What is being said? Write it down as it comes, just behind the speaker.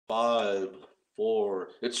5, 4.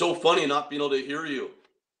 It's so funny not being able to hear you.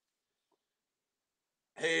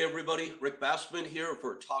 Hey, everybody. Rick Bassman here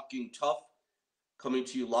for Talking Tough, coming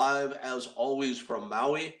to you live as always from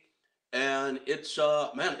Maui. And it's,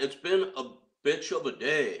 man, it's been a bitch of a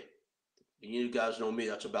day. You guys know me.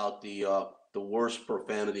 That's about the worst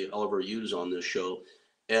profanity I'll ever use on this show.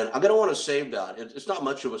 And I'm going to want to save that. It's not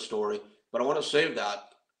much of a story, but I want to save that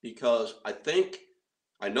because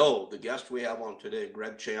I know the guest we have on today,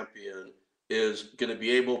 Gregg Champion, is going to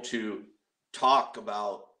be able to talk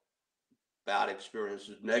about bad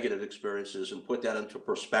experiences, negative experiences, and put that into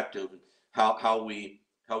perspective. How we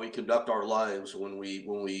conduct our lives when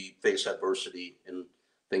we face adversity and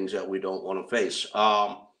things that we don't want to face.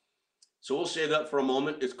 So we'll save that for a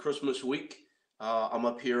moment. It's Christmas week. I'm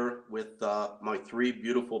up here with my 3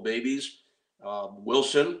 beautiful babies.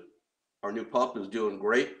 Wilson, our new pup, is doing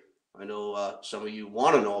great. I know some of you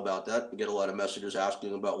want to know about that. We get a lot of messages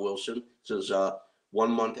asking about Wilson. This is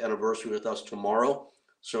 1 month anniversary with us tomorrow.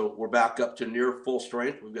 So we're back up to near full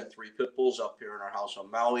strength. We've got 3 pit bulls up here in our house on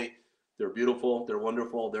Maui. They're beautiful. They're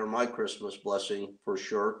wonderful. They're my Christmas blessing for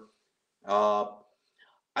sure. I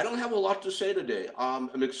don't have a lot to say today.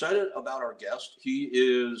 I'm excited about our guest. He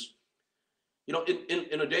is,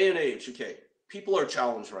 in a day and age, okay, people are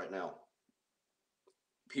challenged right now.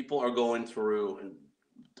 People are going through, and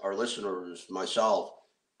our listeners, myself,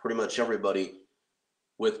 pretty much everybody,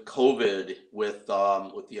 with COVID, with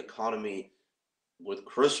the economy, with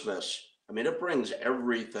Christmas. I mean, it brings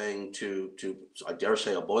everything to I dare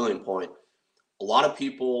say a boiling point. A lot of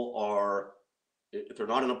people are, if they're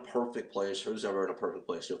not in a perfect place, who's ever in a perfect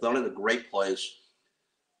place? If they're not in a great place,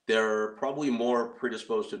 they're probably more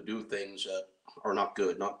predisposed to do things that are not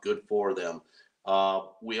good for them.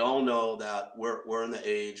 We all know that we're in the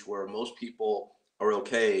age where most people are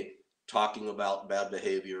okay talking about bad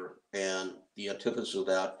behavior, and the antithesis of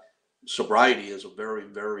that, sobriety, is a very,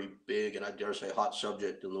 very big and I dare say hot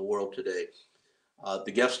subject in the world today.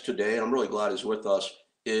 The guest today, and I'm really glad he's with us,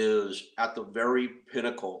 is at the very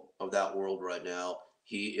pinnacle of that world right now.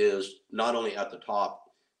 He is not only at the top,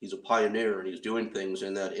 he's a pioneer, and he's doing things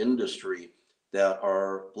in that industry that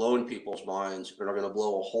are blowing people's minds and are going to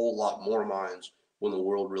blow a whole lot more minds when the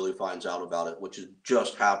world really finds out about it, which is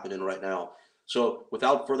just happening right now. So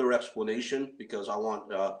without further explanation, because I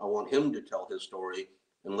want him to tell his story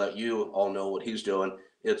and let you all know what he's doing,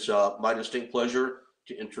 it's my distinct pleasure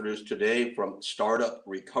to introduce today, from Startup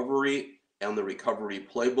Recovery and the Recovery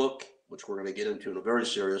Playbook, which we're going to get into in a very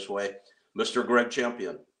serious way, Mr. Gregg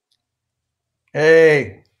Champion.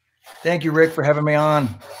 Hey, thank you, Rick, for having me on.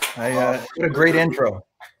 What a great intro.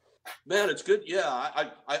 Man, it's good. Yeah,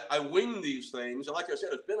 I wing these things. And like I said,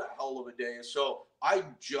 it's been a hell of a day. So I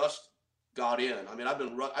just got in. I mean,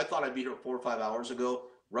 I thought I'd be here 4 or 5 hours ago,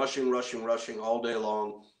 rushing all day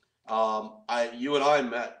long. You and I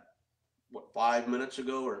met, 5 minutes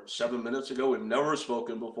ago or 7 minutes ago. We've never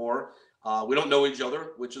spoken before. We don't know each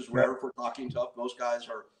other, which is rare for Talking Tough. Most guys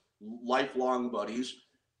are lifelong buddies.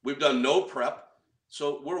 We've done no prep,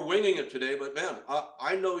 so we're winging it today. But man,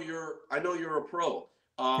 I know you're a pro.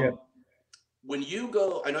 When you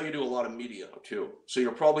go, I know you do a lot of media too, so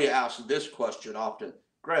you're probably asked this question often,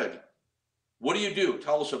 Gregg, what do you do?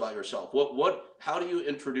 Tell us about yourself. How do you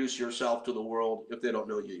introduce yourself to the world if they don't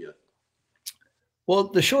know you yet? Well,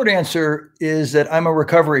 the short answer is that I'm a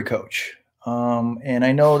recovery coach. And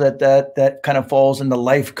I know that kind of falls in the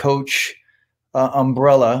life coach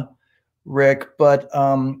umbrella, Rick, but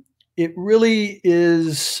it really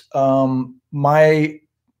is my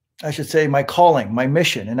calling, my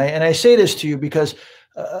mission. And I say this to you because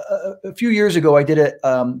a few years ago, I did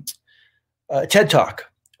a TED Talk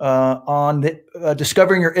on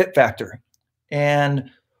discovering your it factor. And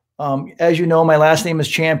as you know, my last name is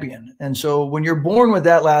Champion. And so when you're born with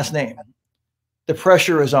that last name, the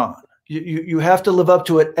pressure is on. You have to live up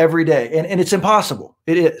to it every day. And it's impossible.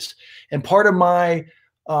 It is. And part of my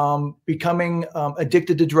becoming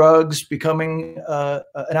addicted to drugs, becoming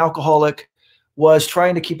an alcoholic, was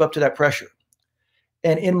trying to keep up to that pressure.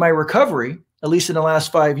 And in my recovery, at least in the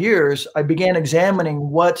last 5 years, I began examining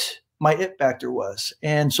what my it factor was.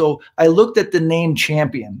 And so I looked at the name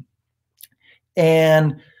Champion,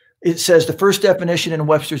 and it says the first definition in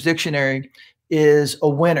Webster's dictionary is a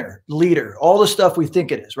winner, leader, all the stuff we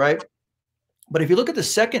think it is, right? But if you look at the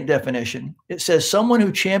second definition, it says someone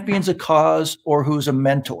who champions a cause or who's a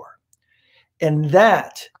mentor. And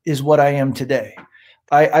that is what I am today.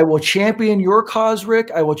 I will champion your cause,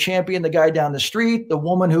 Rick. I will champion the guy down the street, the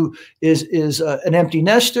woman who is an empty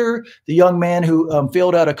nester, the young man who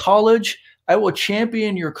failed out of college. I will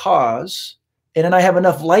champion your cause. And then I have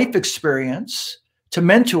enough life experience to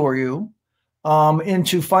mentor you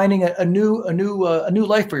into finding a new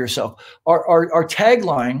life for yourself. Our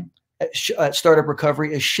tagline at Startup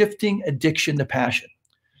Recovery is shifting addiction to passion,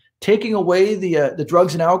 taking away the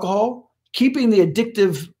drugs and alcohol, keeping the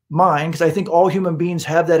addictive mind, because I think all human beings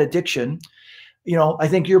have that addiction. You know, I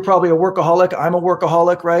think you're probably a workaholic. I'm a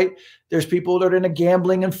workaholic, right? There's people that are into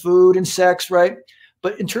gambling and food and sex, right?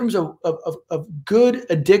 But in terms of good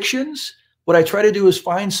addictions, what I try to do is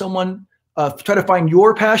find someone, try to find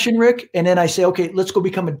your passion, Rick, and then I say, okay, let's go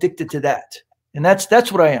become addicted to that. And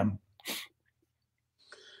that's what I am.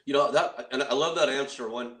 You know, that, and I love that answer.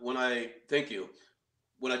 Thank you.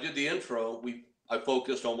 When I did the intro, I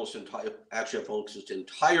focused I focused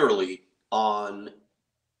entirely on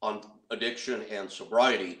addiction and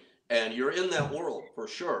sobriety. And you're in that world for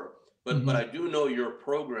sure. But I do know your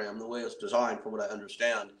program, the way it's designed, from what I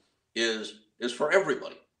understand, is for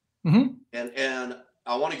everybody. And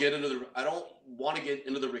I want to get into I don't want to get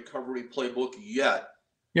into the recovery playbook yet,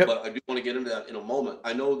 but I do want to get into that in a moment.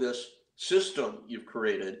 I know this system you've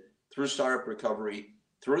created through Startup Recovery,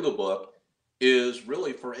 through the book, is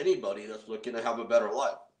really for anybody that's looking to have a better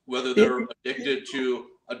life, whether they're addicted to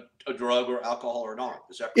a drug or alcohol or not.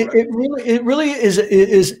 Is that correct? It really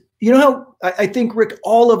is. You know how I think, Rick,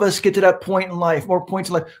 all of us get to that point in life, more points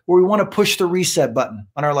in life, where we want to push the reset button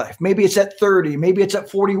on our life. Maybe it's at 30, maybe it's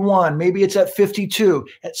at 41, maybe it's at 52.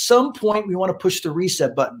 At some point, we want to push the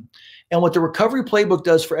reset button. And what the Recovery Playbook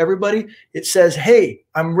does for everybody, it says, hey,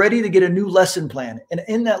 I'm ready to get a new lesson plan. And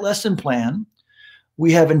in that lesson plan,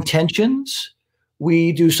 we have intentions.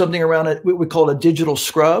 We do something around it, what we call a digital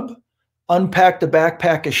scrub, unpack the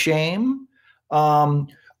backpack of shame.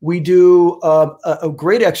 We do a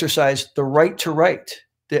great exercise, the right to write,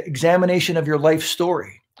 the examination of your life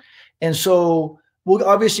story. And so we're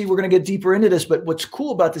going to get deeper into this, but what's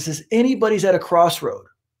cool about this is anybody's at a crossroad.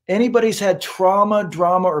 Anybody's had trauma,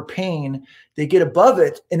 drama, or pain, they get above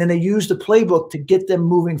it, and then they use the playbook to get them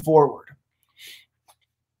moving forward.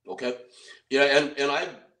 Okay. Yeah, and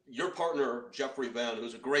your partner, Jeffrey Van,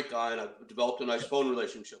 who's a great guy, and I've developed a nice phone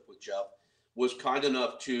relationship with Jeff, was kind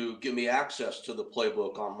enough to give me access to the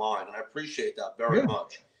playbook online. And I appreciate that very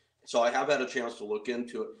much. So I have had a chance to look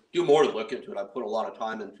into it, do more to look into it. I put a lot of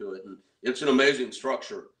time into it, and it's an amazing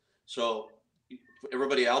structure. So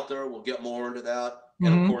everybody out there will get more into that.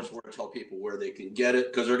 And of course, we're going to tell people where they can get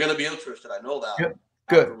it, because they're going to be interested. I know that.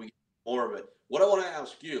 Good. After we get more of it. What I want to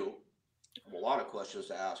ask you, I have a lot of questions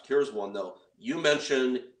to ask. Here's one, though. You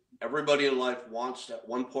mentioned everybody in life wants at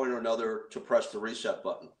one point or another to press the reset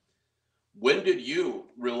button. When did you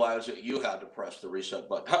realize that you had to press the reset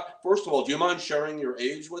button? First of all, do you mind sharing your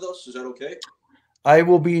age with us? Is that okay? I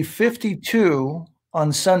will be 52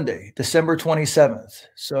 on Sunday, December 27th.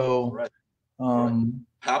 So,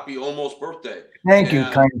 happy almost birthday. Thank you,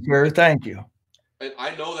 kind sir. Thank you. And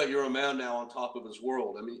I know that you're a man now on top of his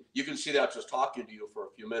world. I mean, you can see that just talking to you for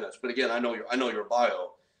a few minutes. But again, I know your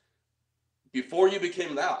bio. Before you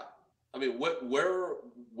became that, I mean, where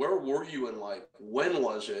were you in life? When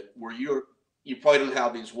was it? You probably didn't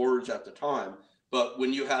have these words at the time, but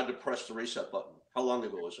when you had to press the reset button, how long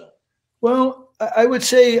ago was that? Well, I would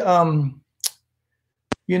say,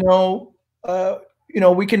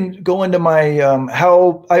 we can go into my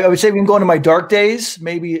I would say we can go into my dark days,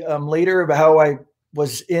 maybe later, about how I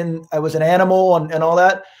was an animal and all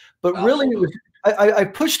that. But really, I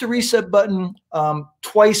pushed the reset button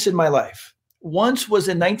twice in my life. Once was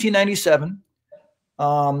in 1997.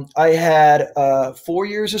 I had 4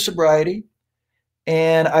 years of sobriety,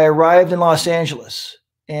 and I arrived in Los Angeles,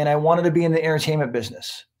 and I wanted to be in the entertainment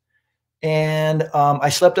business. And I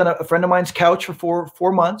slept on a friend of mine's couch for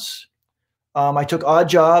four months. I took odd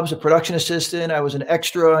jobs, a production assistant. I was an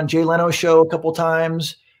extra on Jay Leno's show a couple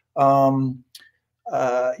times. Whatever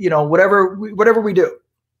we do.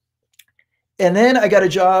 And then I got a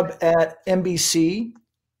job at NBC,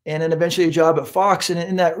 and then eventually a job at Fox. And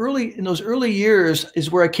in those early years is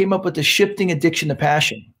where I came up with the shifting addiction to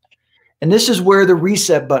passion. And this is where the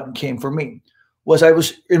reset button came for me. I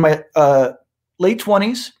was in my late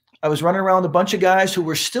 20s. I was running around with a bunch of guys who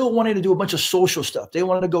were still wanting to do a bunch of social stuff. They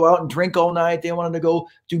wanted to go out and drink all night. They wanted to go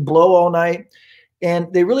do blow all night.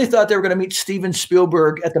 And they really thought they were going to meet Steven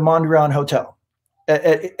Spielberg at the Mondrian Hotel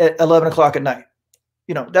at 11 o'clock at night.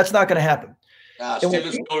 You know, that's not going to happen.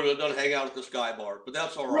 Steven Spielberg doesn't hang out at the Sky Bar, but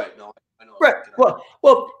that's all right. No, I know. Right.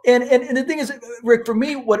 Well, and the thing is, Rick, for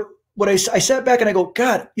me, what I sat back and I go,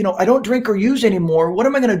 God, I don't drink or use anymore. What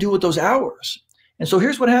am I going to do with those hours? And so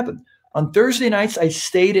here's what happened. On Thursday nights, I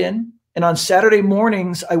stayed in, and on Saturday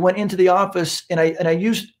mornings, I went into the office and I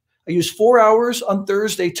used 4 hours on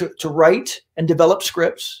Thursday to write and develop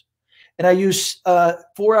scripts. And I used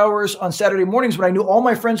 4 hours on Saturday mornings when I knew all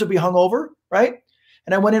my friends would be hungover, right?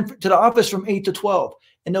 And I went into the office from 8 to 12.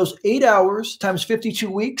 In those 8 hours times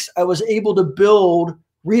 52 weeks, I was able to build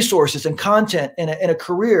resources and content and a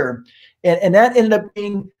career. And that ended up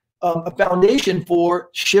being a foundation for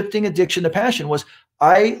shifting addiction to passion. Was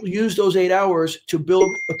I used those 8 hours to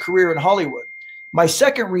build a career in Hollywood. My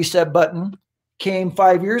second reset button came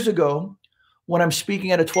 5 years ago when I'm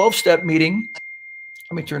speaking at a 12-step meeting.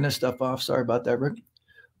 Let me turn this stuff off. Sorry about that, Rick.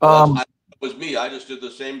 It was me. I just did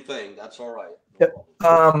the same thing. That's all right.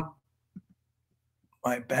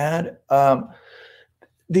 My bad.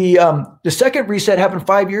 The second reset happened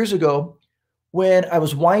 5 years ago when I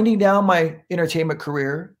was winding down my entertainment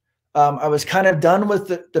career. I was kind of done with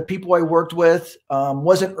the people I worked with,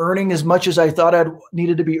 wasn't earning as much as I thought I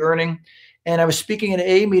needed to be earning. And I was speaking at an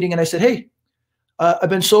AA meeting and I said, hey, I've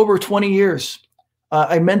been sober 20 years.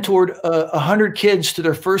 I mentored 100 kids to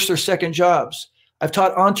their first or second jobs. I've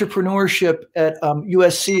taught entrepreneurship at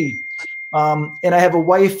USC. And I have a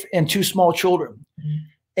wife and 2 small children.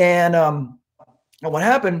 And what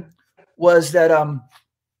happened was that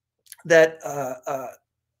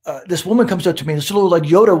this woman comes up to me, this little like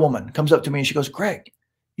Yoda woman comes up to me and she goes, Gregg,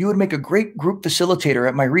 you would make a great group facilitator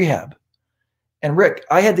at my rehab. And Rick,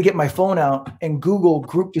 I had to get my phone out and Google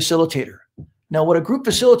group facilitator. Now, what a group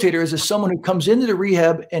facilitator is someone who comes into the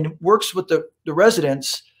rehab and works with the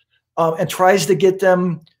residents and tries to get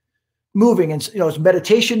them moving. And it's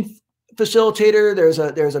meditation facilitator. There's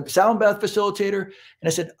a sound bath facilitator. And I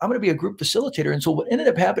said, I'm going to be a group facilitator. And so what ended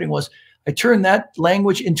up happening was I turned that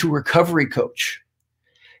language into recovery coach.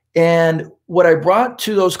 And what I brought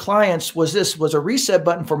to those clients was a reset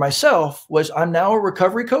button for myself. Was I'm now a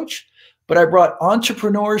recovery coach, but I brought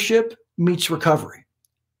entrepreneurship meets recovery.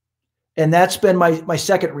 And that's been my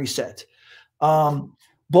second reset.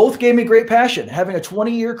 Both gave me great passion. Having a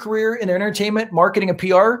 20-year career in the entertainment, marketing, and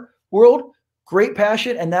PR world, great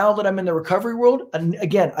passion. And now that I'm in the recovery world, and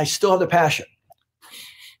again, I still have the passion.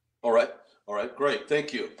 All right. Great.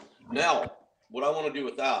 Thank you. Now, what I want to do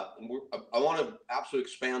with that, and I want to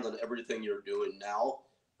absolutely expand on everything you're doing now,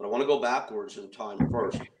 but I want to go backwards in time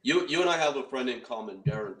first. You and I have a friend in common,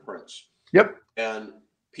 Darren Prince. Yep. And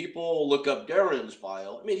people look up Darren's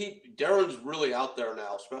bio. I mean, Darren's really out there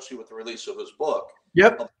now, especially with the release of his book.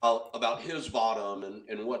 Yep. About his bottom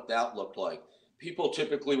and what that looked like. People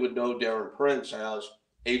typically would know Darren Prince as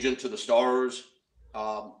agent to the stars.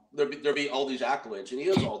 There'd be all these accolades, and he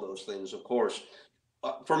has all those things, of course.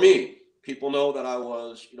 For me, people know that I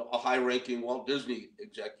was, a high-ranking Walt Disney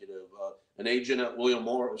executive, an agent at William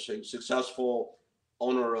Morris, a successful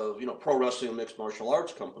owner of, pro wrestling and mixed martial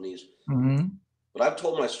arts companies. Mm-hmm. But I've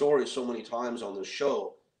told my story so many times on this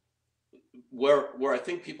show where I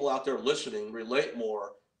think people out there listening relate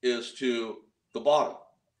more is to the bottom.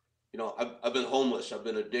 I've been homeless, I've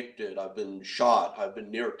been addicted, I've been shot, I've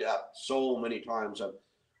been near death so many times.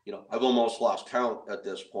 I've almost lost count at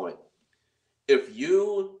this point. If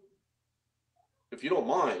you don't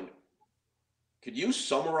mind, could you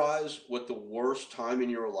summarize what the worst time in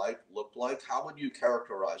your life looked like? How would you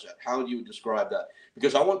characterize that? How would you describe that?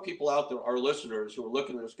 Because I want people out there, our listeners, who are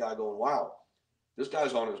looking at this guy going, wow, this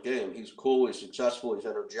guy's on his game. He's cool, he's successful, he's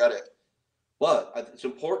energetic. But it's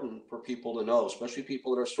important for people to know, especially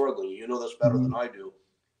people that are struggling. You know this better than I do.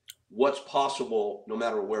 What's possible no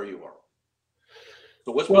matter where you are.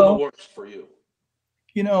 So what's been the worst for you?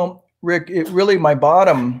 Rick, it really, my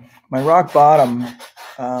rock bottom,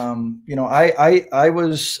 I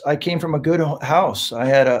came from a good house. I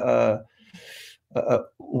had a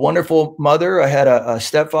wonderful mother. I had a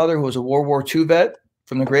stepfather who was a World War II vet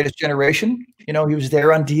from the Greatest Generation. He was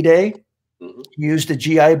there on D-Day. Mm-hmm. He used the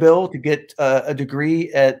GI Bill to get a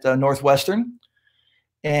degree at Northwestern.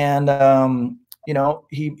 And,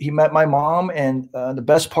 he met my mom. And the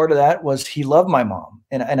best part of that was he loved my mom.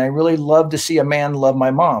 And I really love to see a man love my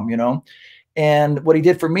mom, And what he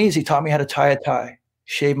did for me is he taught me how to tie a tie,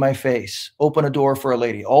 shave my face, open a door for a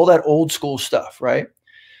lady, all that old school stuff, right?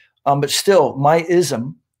 But still, my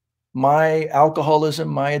alcoholism,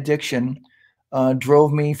 my addiction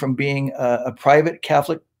drove me from being a private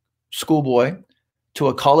Catholic schoolboy to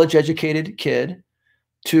a college-educated kid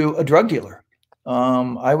to a drug dealer.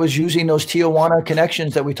 I was using those Tijuana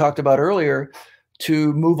connections that we talked about earlier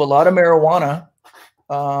to move a lot of marijuana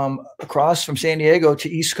across from San Diego to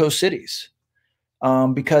East Coast cities.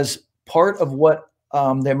 Because part of what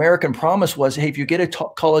the American promise was, hey, if you get a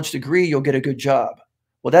college degree, you'll get a good job.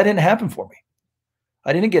 Well, that didn't happen for me.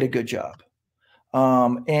 I didn't get a good job.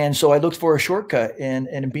 And so I looked for a shortcut,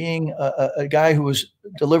 and being a guy who was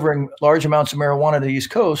delivering large amounts of marijuana to the East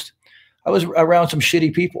Coast, I was around some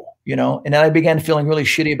shitty people, you know, and then I began feeling really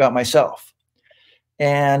shitty about myself.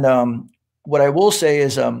 And what I will say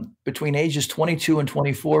is between ages 22 and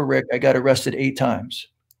 24, Rick, I got arrested 8 times.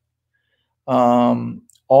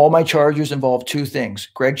 All my charges involved 2 things: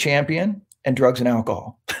 Gregg Champion and drugs and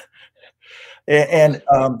alcohol. And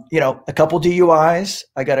you know, a couple DUIs.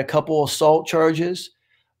 I got a couple assault charges.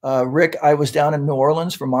 Rick, I was down in New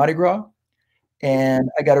Orleans for Mardi Gras, and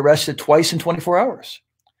I got arrested twice in 24 hours.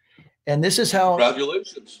 And this is how—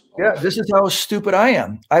 Congratulations. Yeah, this is how stupid I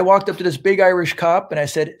am. I walked up to this big Irish cop and I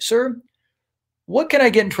said, "Sir, what can I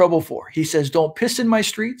get in trouble for?" He says, "Don't piss in my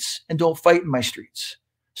streets and don't fight in my streets."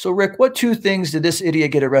 So Rick, what 2 things did this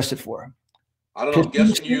idiot get arrested for? I don't know. I'm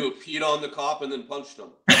guessing you peed on the cop and then punched him.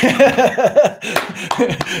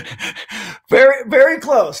 Very, very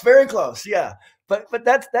close. Very close. Yeah. But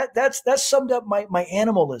that summed up my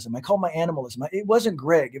animalism. I call my animalism. It wasn't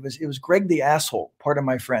Greg. It was Greg the asshole, part of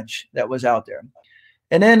my French, that was out there.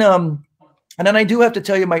 And then I do have to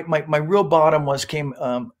tell you, my real bottom came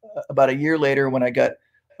about a year later when I got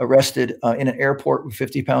arrested in an airport with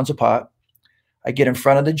 50 pounds of pot. I get in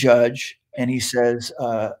front of the judge and he says,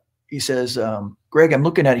 "Greg, I'm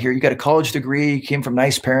looking at it here. You got a college degree, you came from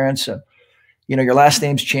nice parents, you know, your last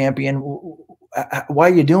name's Champion. Why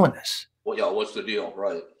are you doing this?" Well, yeah, what's the deal?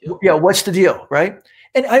 Right. Yeah. Yeah, what's the deal? Right.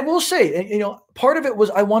 And I will say, you know, part of it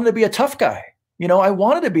was I wanted to be a tough guy. You know, I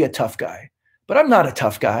wanted to be a tough guy, but I'm not a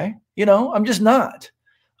tough guy. You know, I'm just not.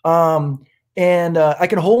 And I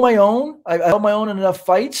can hold my own. I held my own in enough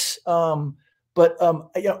fights. But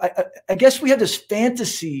you know, I guess we have this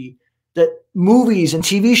fantasy that movies and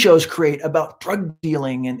TV shows create about drug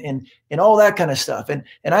dealing and all that kind of stuff. And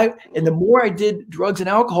the more I did drugs and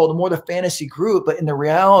alcohol, the more the fantasy grew. But in the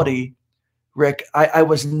reality, Rick, I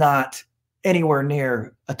was not anywhere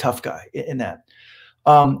near a tough guy in that.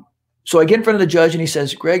 So I get in front of the judge and he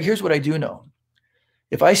says, "Greg, here's what I do know.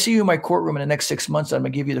 If I see you in my courtroom in the next 6 months, I'm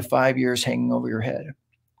going to give you the 5 years hanging over your head."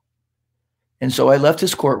 And so I left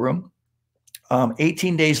his courtroom.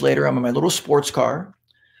 18 days later, I'm in my little sports car.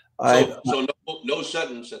 So no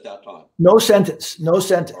sentence at that time. No sentence. No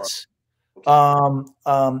sentence. Right.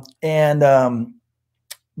 Okay.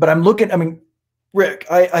 But I'm looking. I mean, Rick,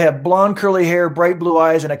 I have blonde curly hair, bright blue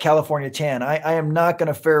eyes, and a California tan. I am not going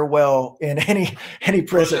to fare well in any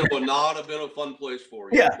prison. It would not have been a fun place for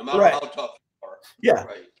you. Yeah, no matter right. how tough you are. Yeah.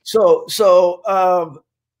 Right. So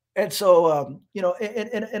you know,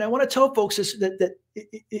 and I want to tell folks this, that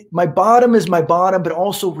my bottom is my bottom, but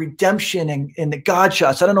also redemption and the God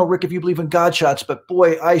shots. I don't know, Rick, if you believe in God shots, but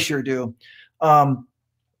boy, I sure do. And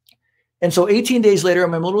so 18 days later,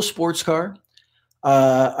 I'm in a little sports car.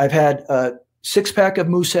 I've had a 6-pack of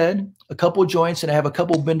Moosehead, a couple of joints, and I have a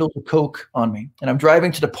couple of bindles of Coke on me. And I'm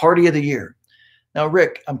driving to the party of the year. Now,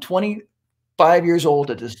 Rick, I'm 25 years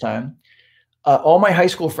old at this time. All my high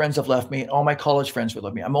school friends have left me, and all my college friends have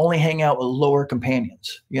left me. I'm only hanging out with lower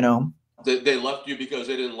companions, you know. They left you because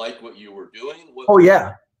they didn't like what you were doing? Oh,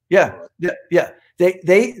 yeah. Yeah. Yeah. Yeah.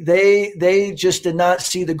 They just did not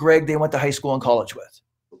see the Greg they went to high school and college with.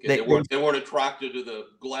 Okay. They weren't attracted to the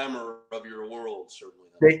glamour of your world, certainly.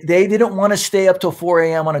 They didn't want to stay up till 4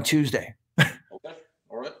 a.m. on a Tuesday. Okay.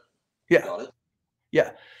 All right. Yeah. Got it.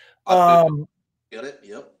 Yeah. Get it?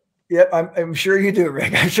 Yep. Yep, I'm sure you do,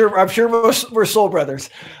 Rick. I'm sure we're soul brothers.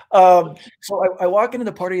 So I walk into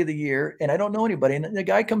the party of the year, and I don't know anybody. And the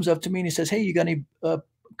guy comes up to me and he says, "Hey, you got any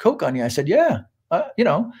Coke on you?" I said, "Yeah, you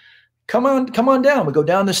know, come on down." We go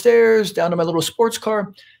down the stairs, down to my little sports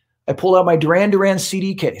car. I pull out my Duran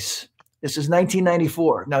CD case. This is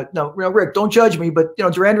 1994. Now, Rick, don't judge me, but you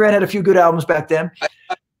know, Duran had a few good albums back then.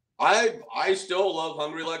 I still love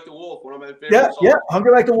 "Hungry Like the Wolf," one of my favorite songs. Yeah,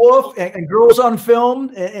 "Hungry Like the Wolf" and "Girls on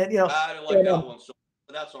Film," and you know. I didn't like that one, so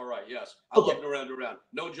that's all right. Yes, I love Duran.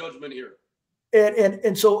 No judgment here.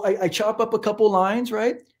 And so I chop up a couple lines,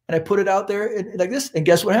 right, and I put it out there like this, and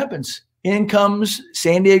guess what happens? In comes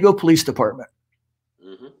San Diego Police Department.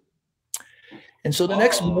 Mm-hmm. And so the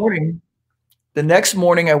next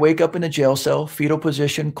morning, I wake up in the jail cell, fetal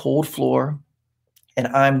position, cold floor, and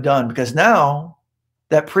I'm done because now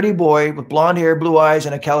that pretty boy with blonde hair, blue eyes,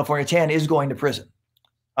 and a California tan is going to prison.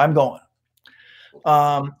 I'm going.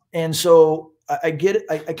 And so I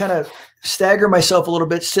kind of stagger myself a little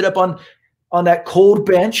bit, sit up on that cold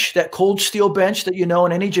bench, that cold steel bench that you know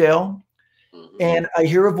in any jail. Mm-hmm. And I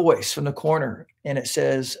hear a voice from the corner and it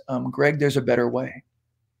says, "Greg, there's a better way.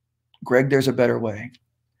 Greg, there's a better way."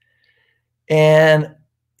 And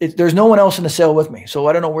there's no one else in the cell with me. So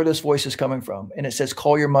I don't know where this voice is coming from. And it says,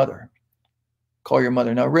 "Call your mother. Call your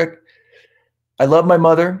mother." Now, Rick, I love my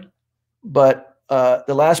mother, but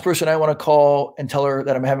the last person I want to call and tell her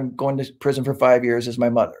that I'm going to prison for 5 years is my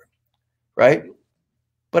mother. right?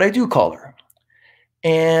 But I do call her.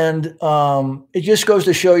 And it just goes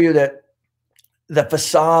to show you that the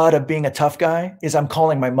facade of being a tough guy is I'm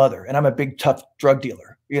calling my mother, and I'm a big, tough drug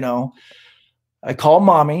dealer. You know, I call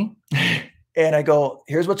mommy and I go,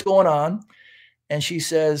 here's what's going on. And she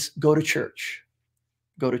says, go to church,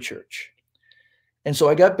 go to church. And so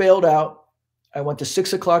I got bailed out. I went to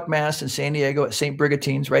 6 o'clock mass in San Diego at St.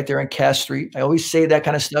 Brigidine's right there on Cass Street. I always say that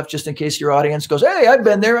kind of stuff just in case your audience goes, hey, I've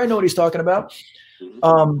been there. I know what he's talking about.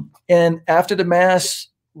 And after the mass,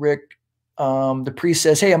 Rick, the priest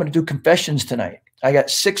says, hey, I'm going to do confessions tonight. I got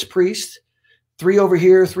 6 priests, 3 over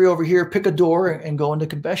here, 3 over here, pick a door and go into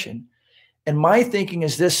confession. And my thinking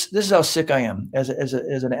is this is how sick I am as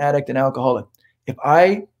an addict and alcoholic. If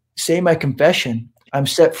I say my confession, I'm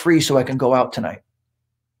set free so I can go out tonight.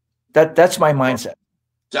 That's my mindset.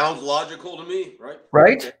 Sounds logical to me, right?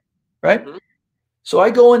 Right? Right? Mm-hmm. So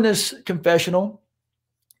I go in this confessional,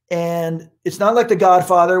 and it's not like The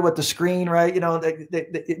Godfather with the screen, right? You know,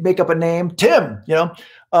 they make up a name, Tim, you know.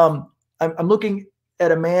 I'm looking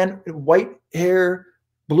at a man, white hair,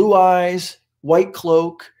 blue eyes, white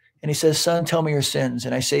cloak, and he says, son, tell me your sins.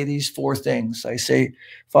 And I say these 4 things. I say,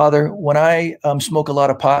 Father, when I smoke a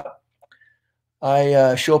lot of pot,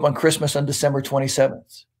 I show up on Christmas on December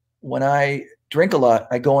 27th. When I drink a lot,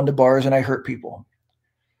 I go into bars and I hurt people.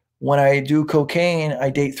 When I do cocaine,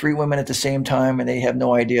 I date 3 women at the same time, and they have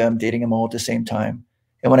no idea I'm dating them all at the same time.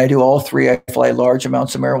 And when I do all 3, I fly large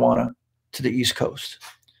amounts of marijuana to the East Coast.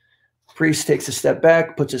 Priest takes a step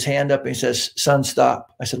back, puts his hand up, and he says, son,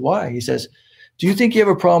 stop. I said, why? He says, do you think you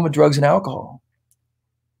have a problem with drugs and alcohol?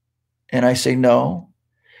 And I say, no.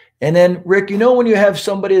 And then, Rick, you know when you have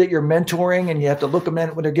somebody that you're mentoring and you have to look them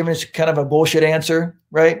in when they're giving us kind of a bullshit answer,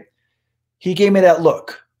 right? He gave me that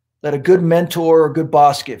look that a good mentor or a good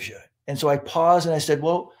boss gives you. And so I paused and I said,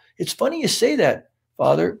 well, it's funny you say that,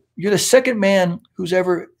 Father. You're the second man who's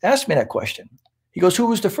ever asked me that question. He goes, who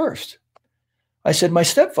was the first? I said, my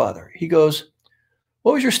stepfather. He goes,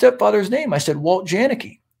 what was your stepfather's name? I said, Walt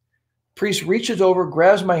Janicki. Priest reaches over,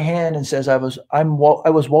 grabs my hand, and says, I was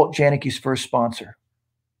Walt Janicki's first sponsor.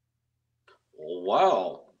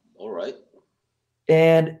 Wow. All right.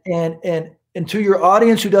 And to your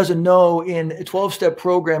audience who doesn't know, in a 12-step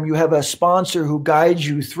program, you have a sponsor who guides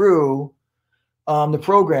you through the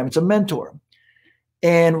program. It's a mentor.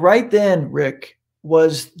 And right then, Rick,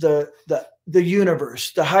 was the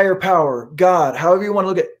universe, the higher power, God, however you want to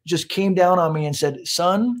look at it, just came down on me and said,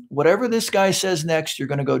 son, whatever this guy says next, you're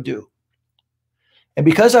going to go do. And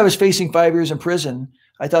because I was facing 5 years in prison,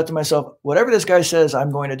 I thought to myself, whatever this guy says, I'm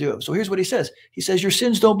going to do. So here's what he says. He says, your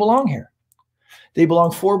sins don't belong here. They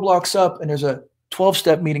belong 4 blocks up, and there's a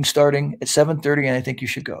 12-step meeting starting at 7:30, and I think you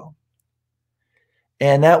should go.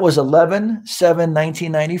 And that was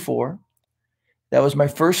 11/7/1994. That was my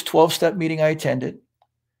first 12-step meeting I attended.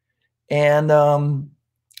 And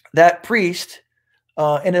that priest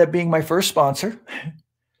ended up being my first sponsor.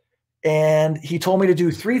 And he told me to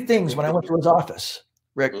do 3 things when I went to his office,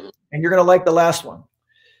 Rick, and you're going to like the last one.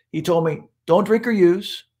 He told me, don't drink or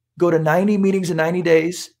use, go to 90 meetings in 90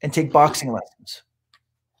 days, and take boxing lessons.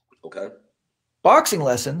 Okay. Boxing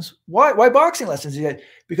lessons? Why boxing lessons?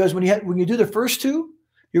 Because when you do the first 2,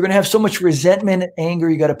 you're going to have so much resentment and anger,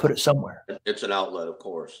 you got to put it somewhere. It's an outlet, of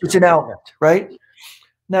course. It's an outlet, right?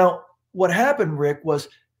 Now, what happened, Rick, was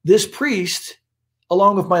this priest,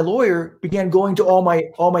 along with my lawyer, began going to all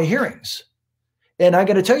my hearings. And I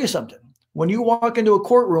got to tell you something. When you walk into a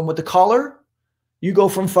courtroom with the collar, you go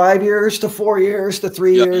from 5 years to 4 years to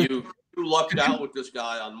 3 years. You lucked out with this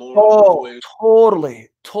guy on more.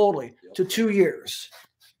 Totally, to 2 years.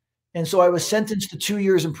 And so I was sentenced to 2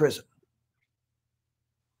 years in prison.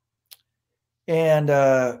 And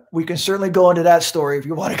we can certainly go into that story if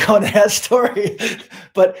you want to go into that story.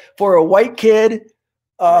 But for a white kid,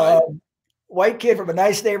 white kid from a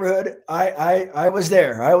nice neighborhood, I was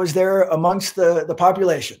there. I was there amongst the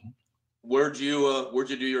population. Where'd you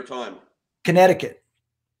do your time? Connecticut.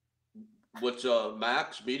 What's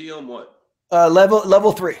max, medium, what?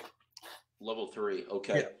 Level 3. Level 3.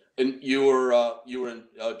 Okay. Yeah. And you were in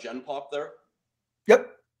Gen Pop there? Yep.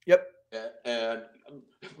 And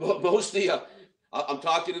mostly, I'm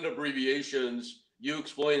talking in abbreviations. You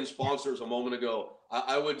explained sponsors a moment ago.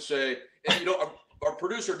 I would say, and, our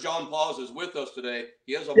producer John Paz is with us today.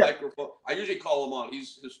 He has a microphone. I usually call him on.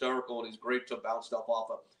 He's hysterical and he's great to bounce stuff off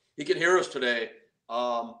of. He can hear us today,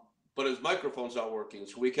 but his microphone's not working,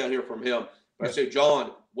 so we can't hear from him. But I say,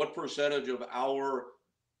 John, what percentage of our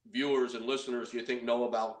viewers and listeners do you think know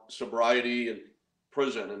about sobriety and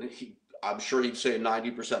prison? And I'm sure he'd say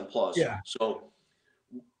 90% plus. Yeah. So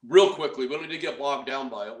real quickly, we don't need to get bogged down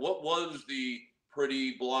by it. What was the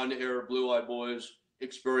pretty blonde hair, blue eyed boys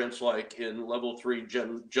experience like in level 3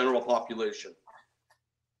 general population?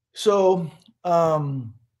 So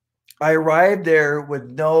I arrived there with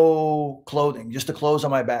no clothing, just the clothes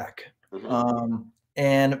on my back.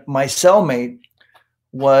 And my cellmate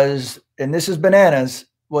was, and this is bananas,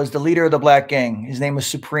 was the leader of the black gang. His name was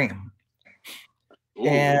Supreme. Ooh.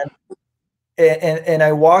 And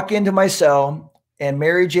I walk into my cell, and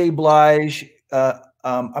Mary J. Blige,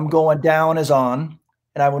 I'm Going Down is on,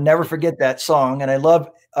 and I will never forget that song. And I love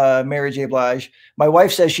Mary J. Blige. My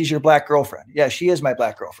wife says she's your black girlfriend. Yeah, she is my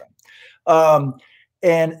black girlfriend.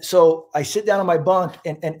 And so I sit down on my bunk,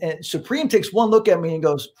 and Supreme takes one look at me and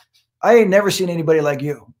goes, I ain't never seen anybody like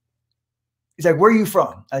you. He's like, where are you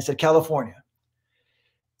from? I said, California.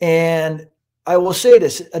 And I will say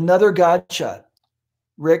this, another God shot,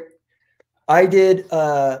 Rick. I did,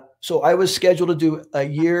 so I was scheduled to do a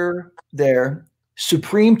year there.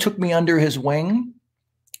 Supreme took me under his wing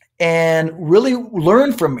and really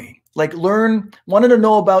learned from me, wanted to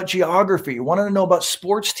know about geography, wanted to know about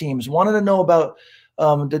sports teams, wanted to know about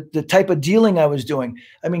the type of dealing I was doing.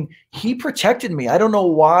 I mean, he protected me. I don't know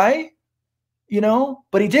why,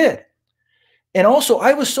 but he did. And also,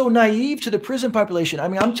 I was so naive to the prison population. I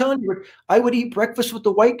mean, I'm telling you, I would eat breakfast with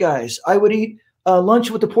the white guys. I would eat lunch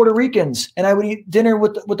with the Puerto Ricans, and I would eat dinner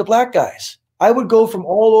with the black guys. I would go from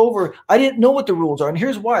all over. I didn't know what the rules are. And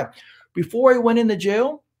here's why. Before I went into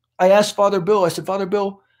jail, I asked Father Bill, I said, Father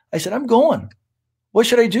Bill, I said, I'm going. What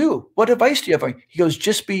should I do? What advice do you have? He goes,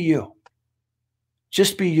 just be you.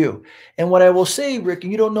 Just be you. And what I will say, Rick,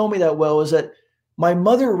 and you don't know me that well, is that my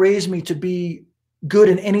mother raised me to be good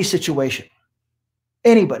in any situation.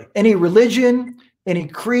 Anybody, any religion, any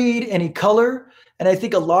creed, any color. And I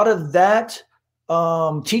think a lot of that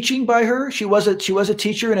teaching by her, she was a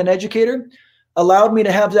teacher and an educator, allowed me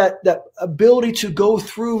to have that ability to go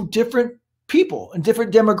through different people and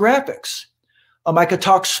different demographics. I could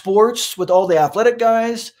talk sports with all the athletic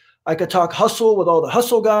guys. I could talk hustle with all the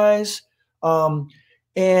hustle guys.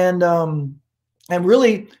 And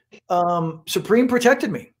really, Supreme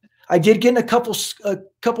protected me. I did get in a couple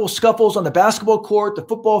scuffles on the basketball court, the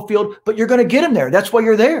football field, but you're going to get in there. That's why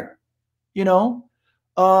you're there,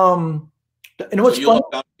 And what's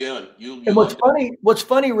funny? What's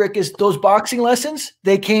funny, Rick, is those boxing lessons.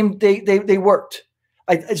 They worked.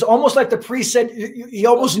 It's almost like the priest said. He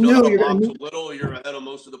almost knew you're going to meet. Little, you're ahead of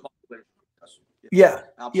most of the population. Yeah,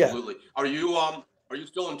 absolutely. Yeah. Are you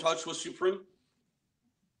still in touch with Supreme?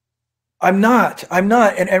 I'm not.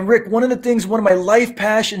 And Rick, one of my life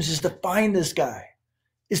passions is to find this guy,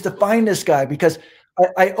 because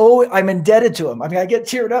I'm indebted to him. I mean, I get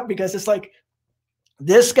teared up because it's like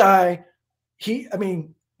this guy,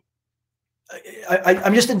 I'm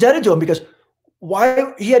just indebted to him because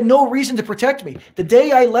why? He had no reason to protect me. The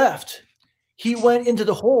day I left, he went into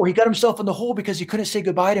the hole. He got himself in the hole because he couldn't say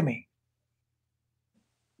goodbye to me.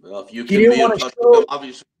 Well, if you can be in touch with him,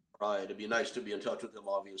 obviously. Right. It'd be nice to be in touch with him,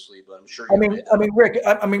 obviously, but I'm sure. Rick.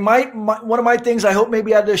 My one of my things. I hope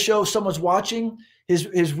maybe out of this show, someone's watching.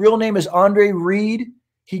 His real name is Andre Reed.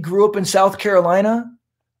 He grew up in South Carolina.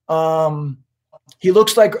 He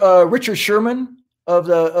looks like Richard Sherman of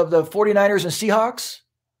the 49ers and Seahawks.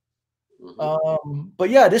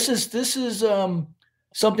 But yeah, this is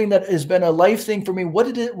something that has been a life thing for me.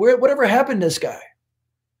 Whatever happened to this guy?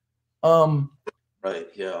 Right.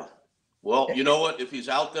 Yeah. Well, you know what? If he's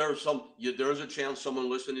out there, there's a chance someone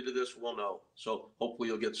listening to this will know. So hopefully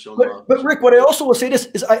you'll get some. But Rick, what I also will say this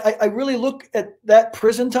is I really look at that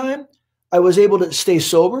prison time. I was able to stay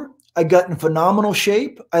sober. I got in phenomenal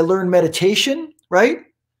shape. I learned meditation, right?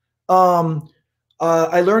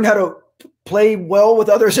 I learned how to play well with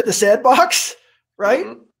others at the sandbox, right?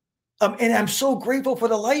 And I'm so grateful for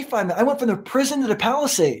the life I'm in. I went from the prison to the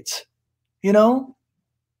Palisades,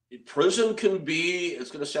 Prison can be,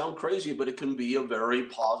 it's going to sound crazy, but it can be a very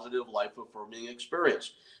positive, life-affirming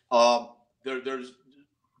experience. There's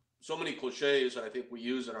so many cliches that I think we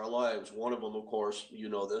use in our lives. One of them, of course,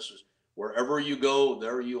 this is wherever you go,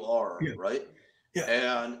 there you are, right? Yeah.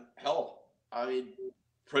 And hell,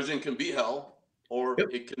 prison can be hell, or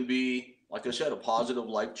it can be, like I said, a positive,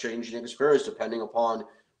 life-changing experience, depending upon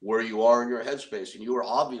where you are in your headspace. And you were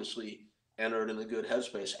obviously entered in a good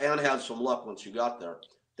headspace and had some luck once you got there.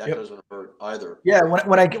 That doesn't hurt either. Yeah,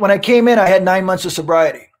 when I came in, I had 9 months of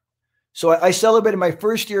sobriety. So I celebrated my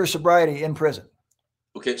first year of sobriety in prison.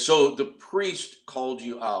 Okay, so the priest called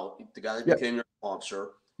you out, the guy that became your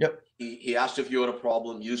sponsor. Yep. He asked if you had a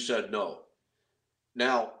problem. You said no.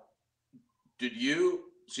 Now, so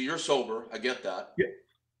you're sober. I get that. Yeah.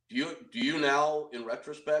 Do you now, in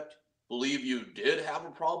retrospect, believe you did have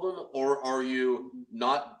a problem, or are you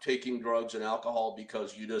not taking drugs and alcohol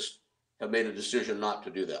because you just have made a decision not to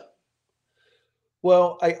do that?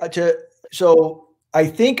 Well, so I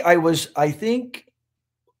think I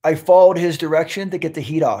followed his direction to get the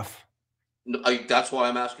heat off. That's why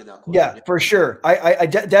I'm asking that question. Yeah, for sure.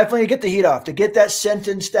 Definitely get the heat off, to get that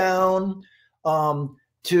sentence down,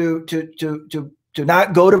 to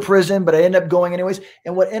not go to prison, but I ended up going anyways.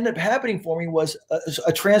 And what ended up happening for me was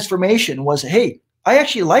a transformation. Was, hey, I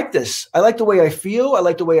actually like this. I like the way I feel. I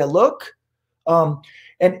like the way I look.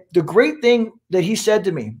 And the great thing that he said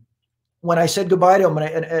to me when I said goodbye to him,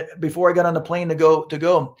 and before I got on the plane to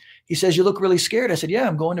go, he says, "You look really scared." I said, "Yeah,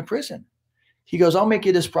 I'm going to prison." He goes, "I'll make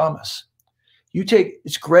you this promise.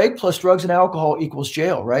 It's Gregg plus drugs and alcohol equals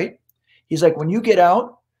jail, right?" He's like, "When you get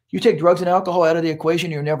out, you take drugs and alcohol out of the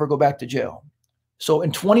equation, you'll never go back to jail." So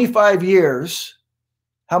in 25 years,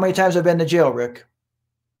 how many times have I been to jail, Rick?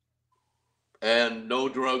 And no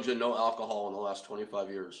drugs and no alcohol in the last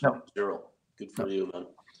 25 years. No. 0. Good for you, man.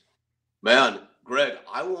 Man, Gregg,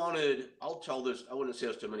 I'll tell this, I wouldn't say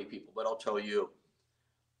this to many people, but I'll tell you,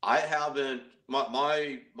 I haven't,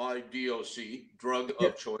 my DOC, drug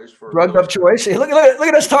of choice for drug of choice. Hey, look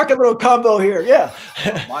at us talking a little combo here. Yeah.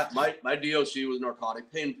 my DOC was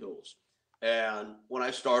narcotic pain pills. And when I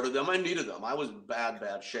started them, I needed them. I was in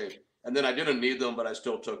bad shape. And then I didn't need them, but I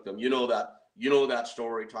still took them. You know that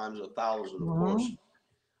story times 1,000, of course.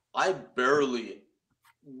 I rarely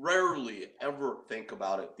ever think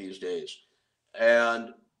about it these days.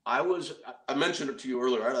 And I mentioned it to you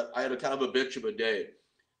earlier. I had a kind of a bitch of a day.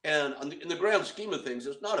 And in the grand scheme of things,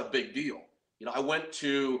 it's not a big deal. You know, I went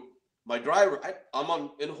to my driver.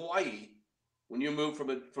 In Hawaii. When you move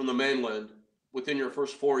from the mainland, within your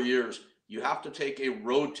first 4 years, you have to take a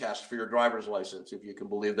road test for your driver's license, if you can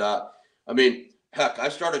believe that. I mean, heck, I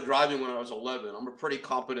started driving when I was 11. I'm a pretty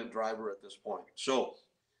competent driver at this point. So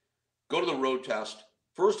go to the road test.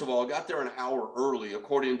 First of all, I got there an hour early,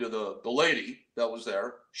 according to the lady that was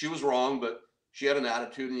there. She was wrong, but she had an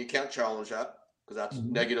attitude, and you can't challenge that because that's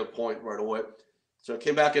negative point right away. So I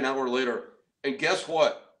came back an hour later, and guess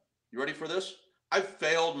what? You ready for this? I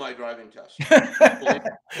failed my driving test. I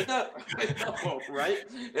know, right?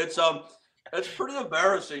 It's pretty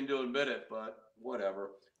embarrassing to admit it, but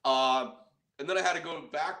whatever. And then I had to go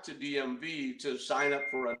back to DMV to sign up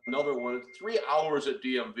for another one. 3 hours at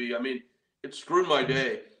DMV. I mean, it screwed my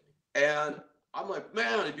day. And I'm like,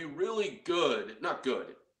 man, it'd be really good. Not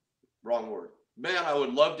good. Wrong word. Man, I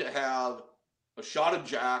would love to have a shot of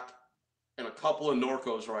Jack and a couple of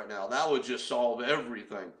Norcos right now. That would just solve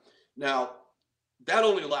everything. Now, that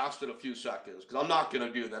only lasted a few seconds because I'm not going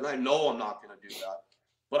to do that. And I know I'm not going to do that.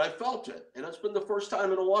 But I felt it. And it's been the first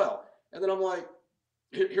time in a while. And then I'm like,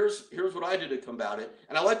 here's what I did to combat it.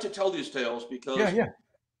 And I like to tell these tales because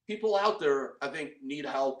people out there, I think, need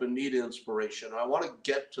help and need inspiration. And I want to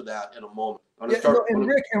get to that in a moment.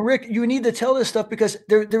 Rick, you need to tell this stuff because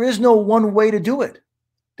there is no one way to do it.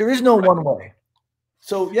 There is no one way.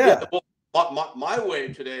 So, well, my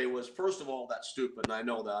way today was, first of all, that's stupid. And I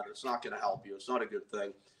know that. It's not going to help you. It's not a good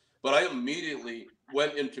thing. But I immediately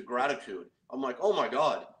went into gratitude. I'm like, oh, my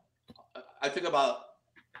God. I think about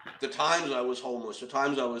the times I was homeless, the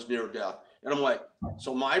times I was near death. And I'm like,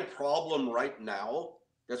 so my problem right now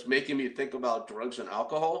that's making me think about drugs and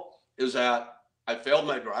alcohol is that I failed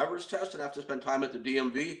my driver's test and have to spend time at the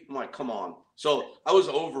DMV. I'm like, come on. So I was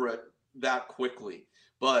over it that quickly.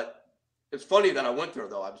 But it's funny that I went there,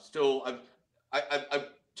 though. I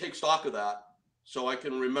take stock of that so I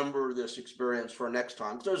can remember this experience for next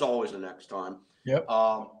time. Because there's always a next time. Yep.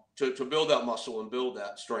 To build that muscle and build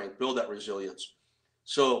that strength, build that resilience.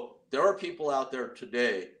 So there are people out there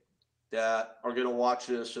today that are going to watch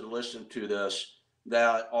this and listen to this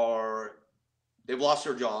they've lost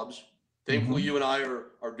their jobs. Thankfully, you and I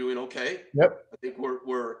are doing okay. Yep. I think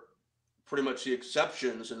we're pretty much the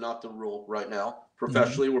exceptions and not the rule right now.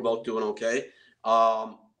 Professionally, we're both doing okay.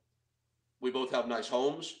 We both have nice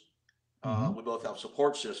homes. We both have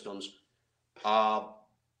support systems.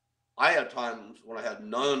 I had times when I had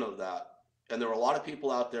none of that. And there are a lot of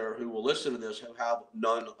people out there who will listen to this who have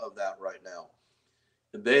none of that right now.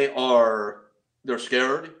 They're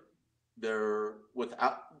scared. They're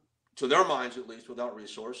to their minds at least, without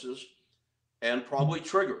resources and probably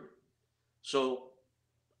triggered. So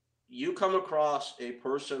you come across a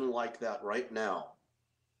person like that right now.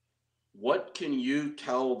 What can you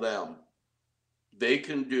tell them they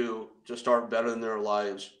can do to start bettering their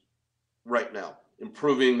lives right now,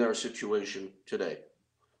 improving their situation today?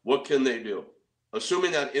 What can they do?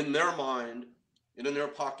 Assuming that in their mind and in their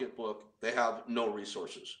pocketbook, they have no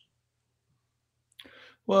resources.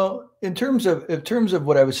 Well, in terms of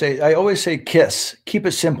what I would say, I always say KISS. Keep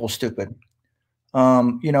it simple, stupid.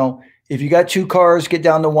 You know, if you got two cars, get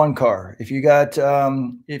down to one car. If you got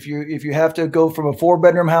if you have to go from a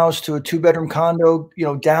 4-bedroom house to a 2-bedroom condo, you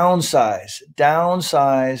know, downsize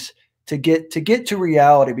to get to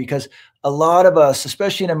reality, because a lot of us,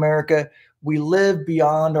 especially in America, we live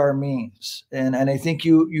beyond our means. And I think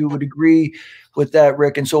you would agree with that,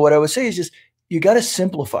 Rick. And so what I would say is just you got to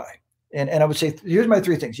simplify. And I would say here's my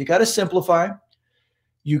 3 things. You got to simplify.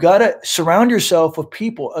 You got to surround yourself with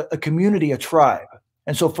people, a community, a tribe.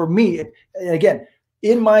 And so for me, and again,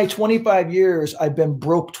 in my 25 years, I've been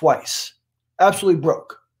broke twice, absolutely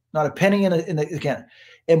broke, not a penny in the account.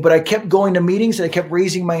 But I kept going to meetings and I kept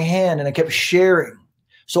raising my hand and I kept sharing.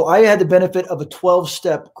 So I had the benefit of a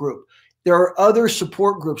 12-step group. There are other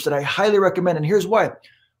support groups that I highly recommend. And here's why.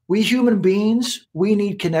 We human beings, we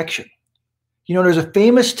need connection. You know, there's a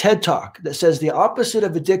famous TED Talk that says the opposite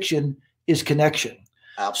of addiction is connection.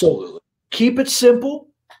 Absolutely. So keep it simple,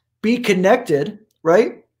 be connected,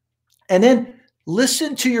 right? And then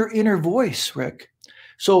listen to your inner voice, Rick.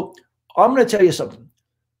 So I'm going to tell you something.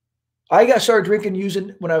 I got started drinking,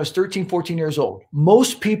 using when I was 13, 14 years old.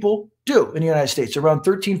 Most people do in the United States, around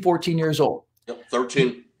 13, 14 years old. Yep,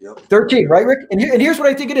 13. Yep. 13, right, Rick? And here's what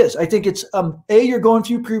I think it is. I think it's A, you're going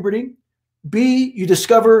through puberty. B, you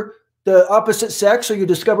discover the opposite sex, so you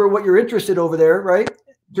discover what you're interested over there, right?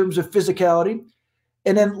 In terms of physicality.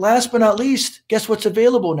 And then last but not least, guess what's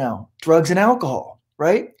available now? Drugs and alcohol,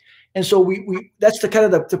 right? And so we that's the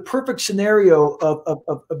kind of the perfect scenario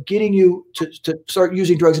of getting you to start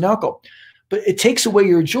using drugs and alcohol. But it takes away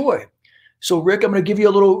your joy. So Rick, I'm going to give you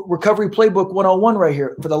a little recovery playbook 101 right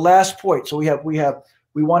here for the last point. So we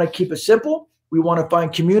want to keep it simple. We want to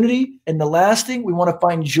find community. And the last thing, we want to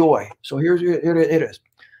find joy. So here it is.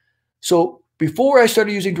 So before I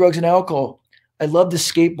started using drugs and alcohol, I loved to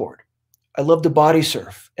skateboard. I love to body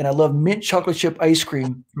surf, and I love mint chocolate chip ice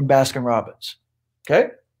cream from Baskin Robbins.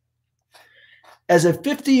 Okay. As a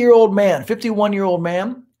 50-year-old man, 51-year-old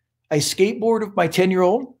man, I skateboard with my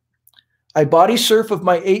 10-year-old. I body surf with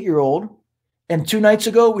my 8-year-old. And 2 nights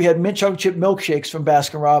ago, we had mint chocolate chip milkshakes from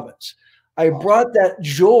Baskin Robbins. I brought that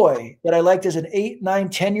joy that I liked as an 8, 9,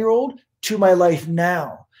 10-year-old to my life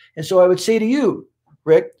now. And so I would say to you,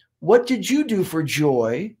 Rick, what did you do for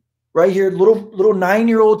joy right here, little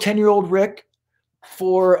 9-year-old, 10-year-old Rick,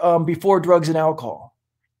 for before drugs and alcohol?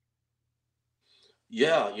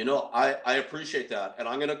 Yeah, you know, I appreciate that. And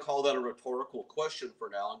I'm going to call that a rhetorical question for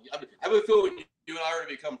now. I have a feeling you and I are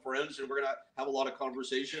going to become friends and we're going to have a lot of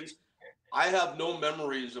conversations. I have no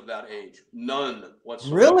memories of that age, none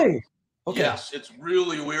whatsoever. Really? Okay. Yes, it's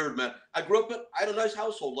really weird, man. I grew up I had a nice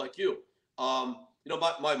household like you. You know,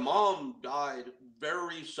 my mom died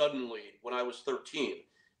very suddenly when I was 13.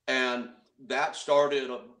 And that started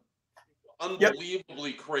a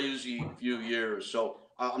unbelievably crazy few years. So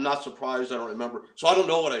I'm not surprised I don't remember. So I don't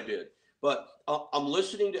know what I did, but I'm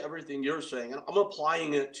listening to everything you're saying, and I'm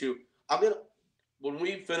applying it to. When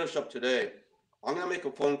we finish up today, I'm gonna make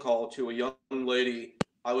a phone call to a young lady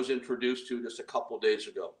I was introduced to just a couple of days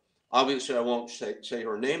ago. Obviously, I won't say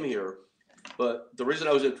her name here, but the reason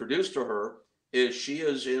I was introduced to her is she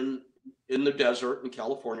is in the desert in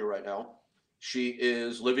California right now. She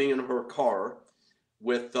is living in her car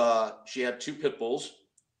with she had 2 pit bulls.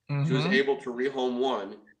 Mm-hmm. She was able to rehome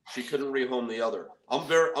one. She couldn't rehome the other. I'm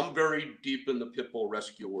very deep in the pit bull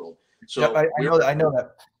rescue world. So yep, I know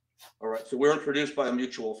that. All right. So we're introduced by a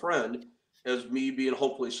mutual friend as me being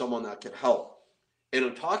hopefully someone that could help. And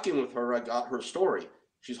in talking with her, I got her story.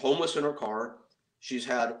 She's homeless in her car. She's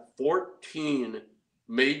had 14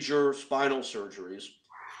 major spinal surgeries.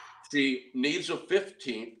 She needs a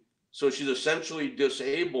 15th. So she's essentially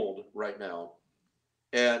disabled right now.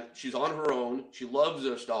 And she's on her own. She loves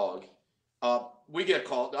this dog. We get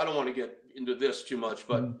called. I don't want to get into this too much,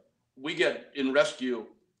 but we get in rescue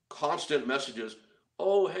constant messages.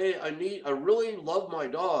 Oh, hey, I really love my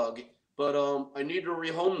dog, but I need to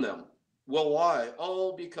rehome them. Well, why?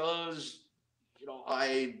 Oh, because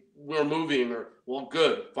we're moving. Or, well,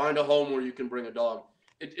 good. Find a home where you can bring a dog.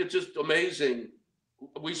 It's just amazing.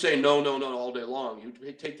 We say no all day long.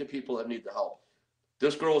 You take the people that need the help.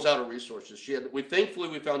 This girl's out of resources. Thankfully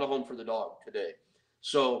we found a home for the dog today.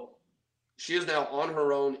 So she is now on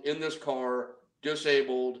her own in this car,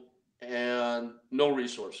 disabled, and no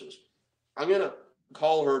resources. I'm going to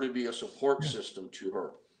call her to be a support system to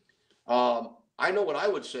her. I know what I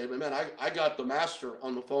would say, but man, I got the master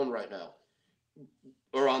on the phone right now,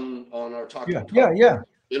 or on our talking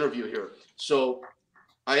interview here. So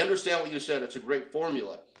I understand what you said. It's a great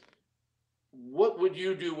formula. what would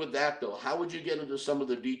you do with that though? How would you get into some of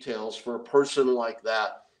the details for a person like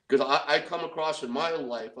that? Because I come across in my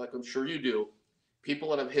life, like I'm sure you do, people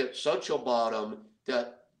that have hit such a bottom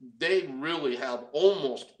that they really have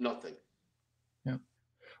almost nothing. Yeah.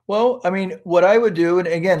 Well, I mean, what I would do, and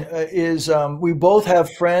again, is we both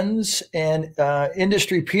have friends and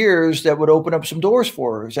industry peers that would open up some doors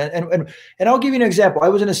for us. And I'll give you an example. I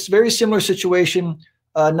was in a very similar situation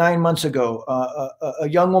 9 months ago. A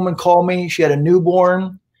young woman called me. She had a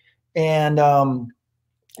newborn, and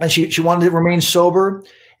she wanted to remain sober,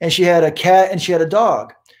 and she had a cat and she had a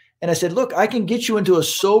dog. And I said, look, I can get you into a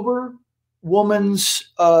sober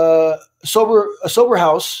woman's sober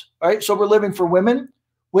house, right? Sober living for women,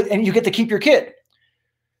 and you get to keep your kid.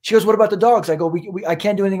 She goes, what about the dogs? I go, I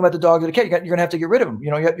can't do anything about the dog or the cat. You're going to have to get rid of them.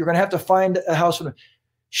 You're going to have to find a house for them.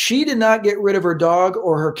 She did not get rid of her dog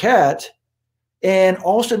or her cat. And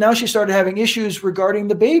also now she started having issues regarding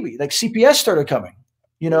the baby, like CPS started coming,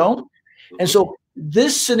 And so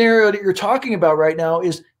this scenario that you're talking about right now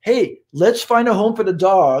is, hey, let's find a home for the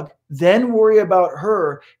dog, then worry about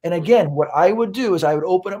her. And again, what I would do is I would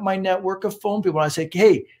open up my network of phone people and I say,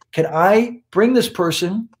 hey, can I bring this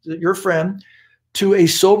person, your friend, to a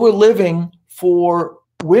sober living for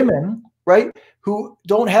women, right, who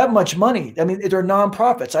don't have much money? I mean, they're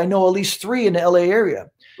nonprofits. I know at least 3 in the LA area.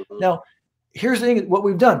 Now, here's the thing, what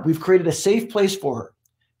we've done. We've created a safe place for her.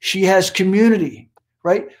 She has community,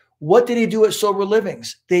 right? What do they do at sober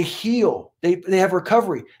livings? They heal. They have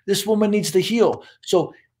recovery. This woman needs to heal.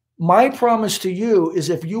 So my promise to you is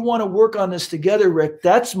if you want to work on this together, Rick,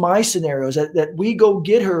 that's my scenario, is that we go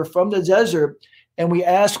get her from the desert and we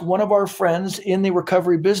ask one of our friends in the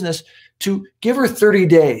recovery business to give her 30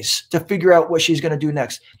 days to figure out what she's going to do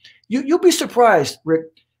next. You'll be surprised, Rick,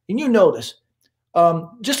 and you know this.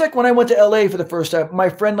 Just like when I went to LA for the first time, my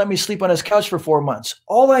friend let me sleep on his couch for 4 months.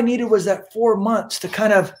 All I needed was that 4 months to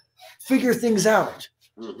kind of figure things out.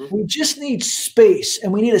 We just need space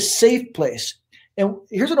and we need a safe place. And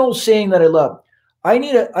here's an old saying that I love. I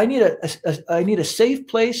need a safe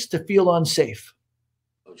place to feel unsafe.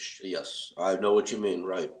 Oh, yes, I know what you mean.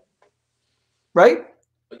 Right. Right?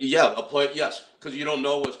 Yeah, a play. Yes, because you don't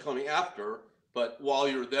know what's coming after, but while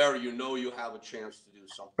you're there, you have a chance to do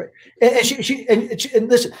something. Right. And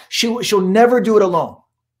listen, she'll never do it alone.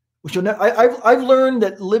 I've learned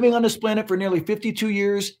that living on this planet for nearly 52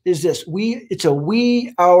 years is this. It's a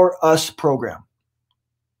we, our, us program.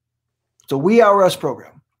 It's a we, our, us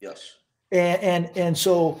program. Yes. And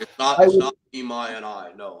so it's not me, my, and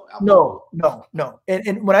I. No. Absolutely. No.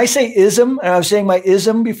 And when I say ism, and I was saying my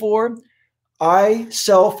ism before, I,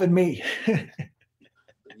 self, and me.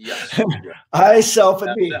 Yes. I, self,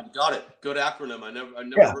 and me. Got it. Good acronym. I never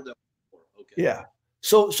heard that before. Okay. Yeah.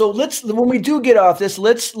 So let's, when we do get off this,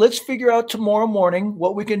 let's figure out tomorrow morning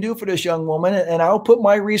what we can do for this young woman, and I'll put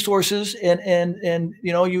my resources and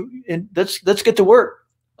let's get to work.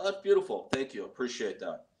 Oh, that's beautiful. Thank you. Appreciate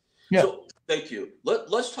that. Yeah. So thank you.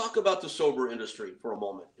 Let's talk about the sober industry for a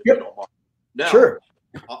moment. If yep. You don't mind. Now, sure.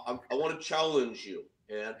 I want to challenge you,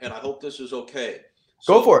 and I hope this is okay.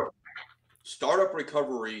 Go for it. Startup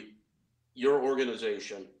Recovery, your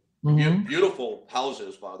organization, beautiful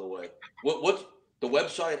houses, by the way. What's the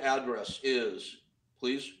website address is,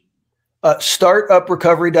 please?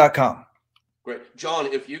 Startuprecovery.com. Great. John,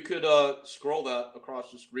 if you could scroll that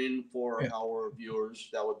across the screen for our viewers,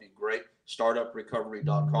 that would be great.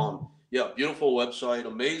 Startuprecovery.com. Yeah, beautiful website,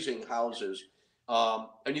 amazing houses.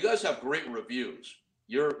 And you guys have great reviews.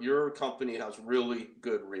 Your company has really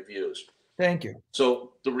good reviews. Thank you.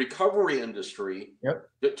 So the recovery industry,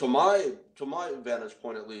 to my vantage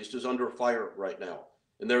point at least, is under fire right now.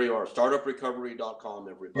 And there you are, startuprecovery.com,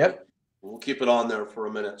 everybody. Yep. We'll keep it on there for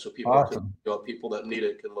a minute so people people that need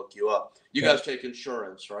it can look you up. You guys take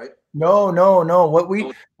insurance, right? No. What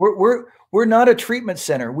we're not a treatment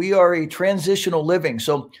center. We are a transitional living.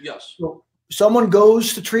 So yes. So someone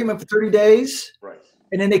goes to treatment for 30 days. Right.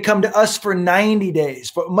 And then they come to us for 90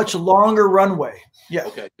 days, for a much longer runway. Yeah.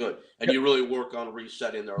 Okay, good. And you really work on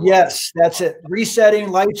resetting their life. Yes, that's it.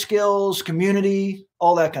 Resetting, life skills, community,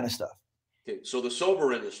 all that kind of stuff. Okay, so the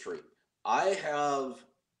sober industry, I have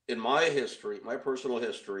in my history, my personal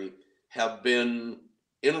history, have been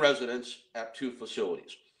in residence at 2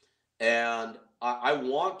 facilities. And I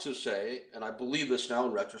want to say, and I believe this now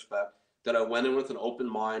in retrospect, that I went in with an open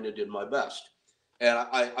mind and did my best. And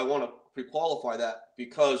I want to pre-qualify that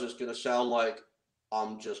because it's going to sound like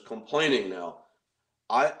I'm just complaining now.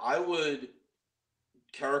 I would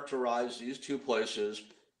characterize these 2 places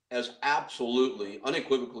as absolutely,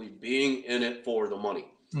 unequivocally being in it for the money.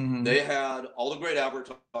 They had all the great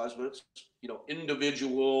advertisements,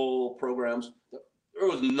 individual programs. There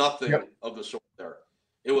was nothing Yep. of the sort there.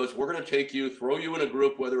 It was, we're going to take you, throw you in a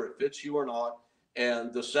group, whether it fits you or not.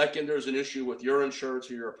 And the second there's an issue with your insurance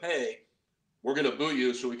or your pay, we're going to boot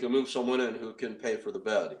you so we can move someone in who can pay for the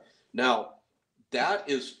bed. Now, that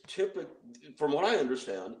is typical, from what I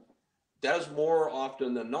understand, that is more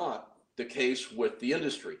often than not the case with the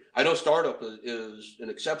industry. I know startup is an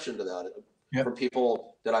exception to that. Yep. From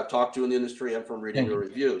people that I've talked to in the industry and from reading your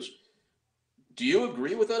reviews. Do you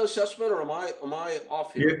agree with that assessment, or am I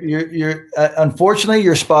off here? You're unfortunately,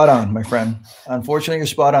 you're spot on, my friend. Unfortunately, you're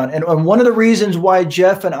spot on. And one of the reasons why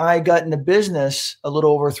Jeff and I got into business a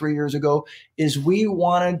little over 3 years ago is we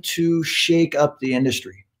wanted to shake up the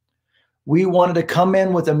industry. We wanted to come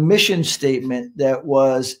in with a mission statement that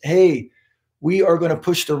was, hey, we are going to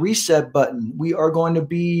push the reset button. We are going to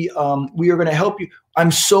be, we are going to help you.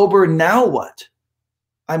 I'm sober, now what?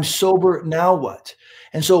 I'm sober, now what?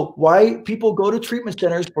 And so why people go to treatment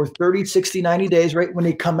centers for 30, 60, 90 days, right? When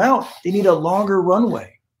they come out, they need a longer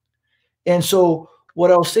runway. And so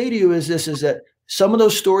what I'll say to you is this, is that some of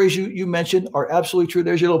those stories you mentioned are absolutely true.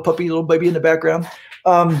 There's your little puppy, little baby in the background.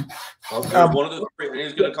 One of the three,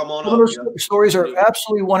 he's going to come on up. Those stories are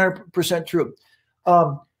absolutely 100% true.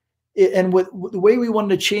 And with the way we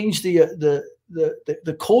wanted to change the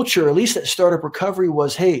culture, at least at Startup Recovery,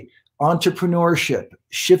 was, hey, entrepreneurship,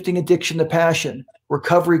 shifting addiction to passion,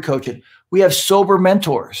 recovery coaching. We have sober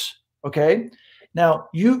mentors. Okay. Now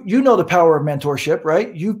you know the power of mentorship,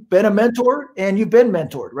 right? You've been a mentor and you've been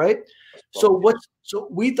mentored, right? So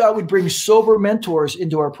we thought we'd bring sober mentors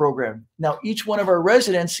into our program. Now each one of our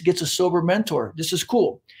residents gets a sober mentor. This is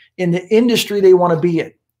cool. In the industry they want to be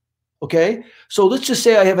in. Okay. So let's just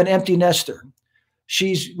say I have an empty nester.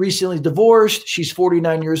 She's recently divorced. She's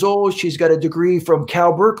 49 years old. She's got a degree from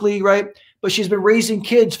Cal Berkeley, right? But she's been raising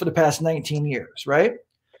kids for the past 19 years, right?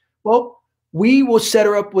 Well, we will set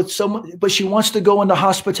her up with someone, but she wants to go into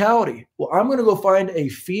hospitality. Well, I'm going to go find a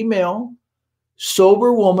female,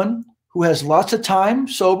 sober woman who has lots of time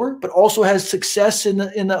sober, but also has success in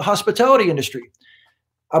the hospitality industry.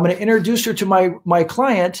 I'm going to introduce her to my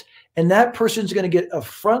client, and that person's going to get a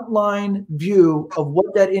frontline view of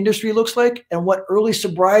what that industry looks like and what early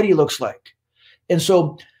sobriety looks like. And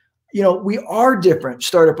so, you know, we are different,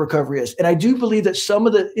 Startup Recovery is. And I do believe that some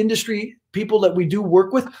of the industry people that we do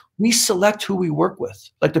work with, we select who we work with.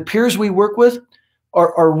 Like the peers we work with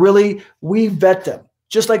are really, we vet them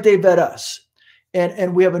just like they vet us.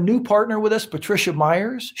 And we have a new partner with us, Patricia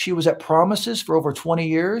Myers. She was at Promises for over 20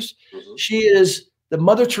 years. Mm-hmm. She is the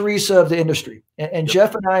Mother Teresa of the industry. And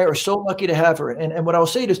Jeff and I are so lucky to have her. And what I'll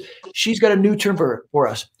say is she's got a new term for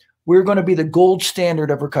us. We're going to be the gold standard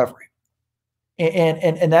of recovery.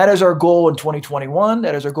 And that is our goal in 2021.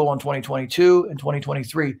 That is our goal in 2022 and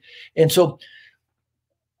 2023. And so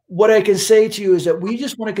what I can say to you is that we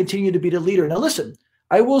just want to continue to be the leader. Now, listen,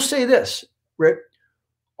 I will say this, Rick.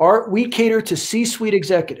 We cater to C-suite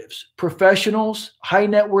executives, professionals, high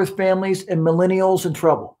net worth families, and millennials in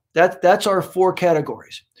trouble. That's our 4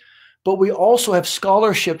 categories. But we also have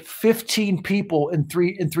scholarship 15 people in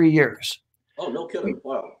three years. Oh, no kidding.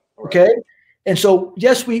 Wow. All right. Okay. And so,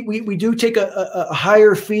 yes, we do take a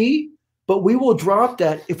higher fee, but we will drop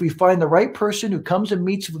that if we find the right person who comes and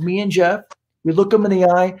meets with me and Jeff. We look them in the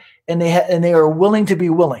eye, and they are willing to be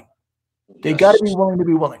willing. They got to be willing to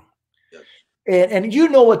be willing. Yes. And you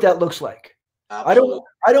know what that looks like. Absolutely.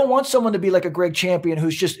 I don't want someone to be like a Gregg Champion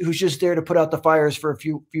who's just there to put out the fires for a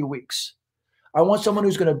few weeks. I want someone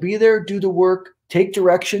who's going to be there, do the work, take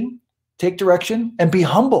direction, and be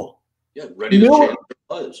humble. Yeah, ready to change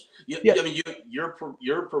lives. Yeah. I mean,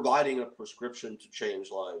 you're providing a prescription to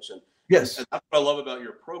change lives, and yes, and that's what I love about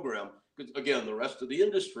your program. Because again, the rest of the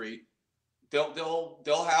industry,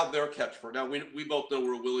 they'll have their catchphrase. Now we both know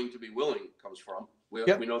where willing to be willing comes from. We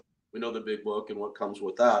know the big book and what comes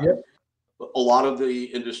with that. Yep. But a lot of the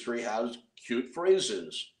industry has cute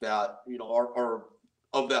phrases that are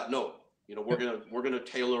of that note. We're gonna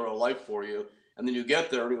tailor a life for you, and then you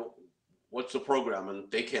get there. What's the program? And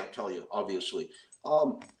they can't tell you, obviously.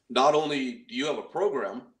 Not only do you have a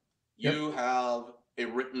program, you have a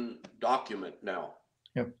written document now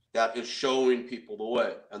that is showing people the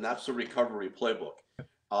way, and that's the Recovery Playbook.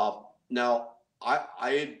 Now,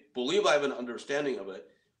 I believe I have an understanding of it,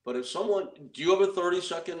 but if do you have a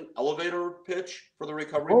 30-second elevator pitch for the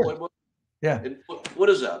Recovery Playbook? Yeah. And what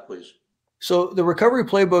is that, please? So the Recovery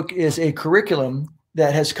Playbook is a curriculum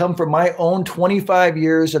that has come from my own 25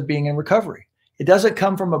 years of being in recovery. It doesn't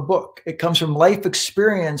come from a book. It comes from life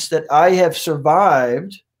experience that I have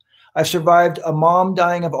survived. I've survived a mom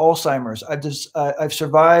dying of Alzheimer's. I've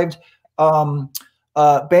survived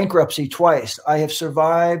bankruptcy twice. I have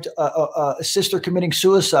survived a sister committing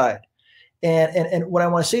suicide. And what I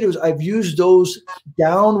want to say to you is I've used those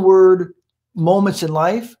downward moments in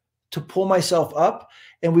life to pull myself up.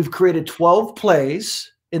 And we've created 12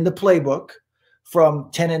 plays in the playbook, from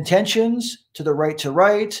 10 intentions to the right to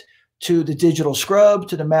right, to the digital scrub,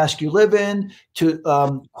 to the mask you live in, to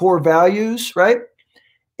core values, right?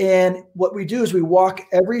 And what we do is we walk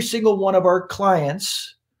every single one of our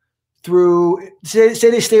clients through, say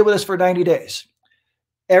they stay with us for 90 days.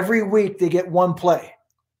 Every week they get one play.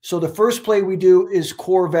 So the first play we do is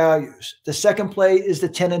core values. The second play is the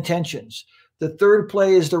 10 intentions. The third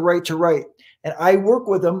play is the right to right. And I work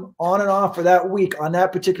with them on and off for that week on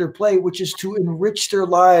that particular play, which is to enrich their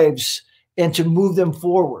lives and to move them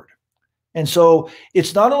forward. And so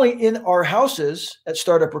it's not only in our houses at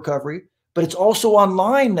Startup Recovery, but it's also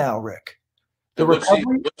online now, Rick. What's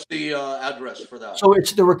the address for that? So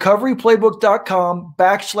it's the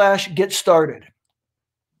recoveryplaybook.com/get started.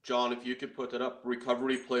 John, if you could put that up,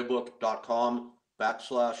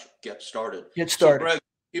 recoveryplaybook.com/get started. Get started. So Greg,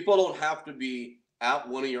 people don't have to be at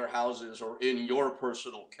one of your houses or in your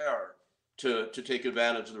personal care to take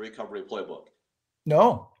advantage of the Recovery Playbook.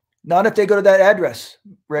 No, not if they go to that address,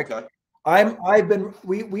 Rick. Okay.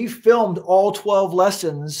 We filmed all 12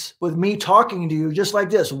 lessons with me talking to you just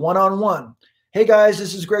like this, one-on-one. Hey guys,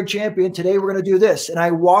 this is Gregg Champion. Today we're going to do this. And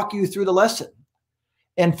I walk you through the lesson.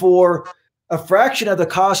 And for a fraction of the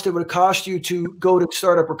cost it would cost you to go to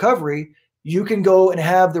Startup Recovery, you can go and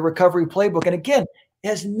have the Recovery Playbook. And again, it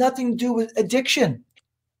has nothing to do with addiction.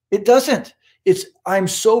 It doesn't. It's I'm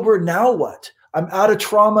sober, now what? I'm out of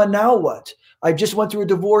trauma, now what? I just went through a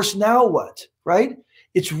divorce, now what? Right?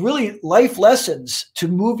 It's really life lessons to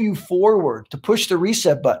move you forward, to push the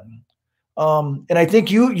reset button. And I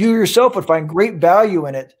think you yourself would find great value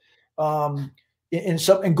in it,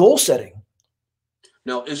 in goal setting.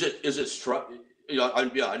 Now, is it yeah,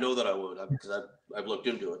 I know that I would, because I've looked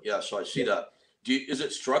into it. Yeah, so I see that. Is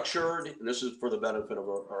it structured? And this is for the benefit of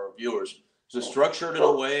our viewers. Is it structured in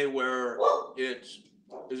a way where is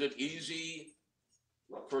it easy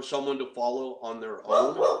for someone to follow on their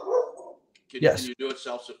own? Can you do it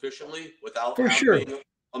self-sufficiently without having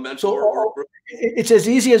a mentor? So it's as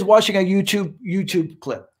easy as watching a YouTube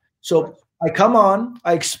clip. So I come on,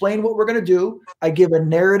 I explain what we're going to do. I give a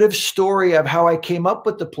narrative story of how I came up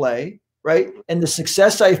with the play, right? And the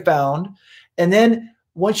success I found. And then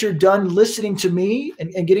once you're done listening to me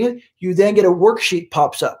and getting it, you then get a worksheet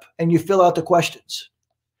pops up and you fill out the questions.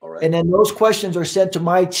 All right. And then those questions are sent to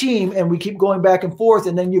my team and we keep going back and forth.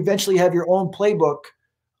 And then you eventually have your own playbook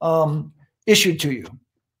issued to you.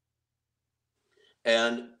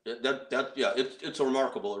 And it's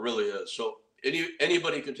remarkable. It really is. So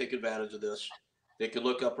anybody can take advantage of this. They can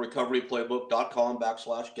look up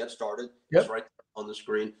recoveryplaybook.com/get started. Yep. It's right on the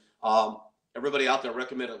screen. Everybody out there,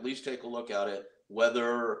 recommend at least take a look at it,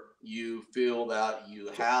 whether you feel that you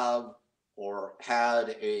have or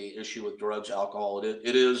had a issue with drugs, alcohol.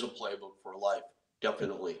 It is a playbook for life,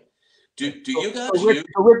 definitely. Do you guys Rick,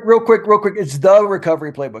 real quick, it's the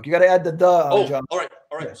Recovery Playbook. You got to add the John. All right.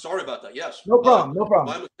 Yeah. Sorry about that. Yes. No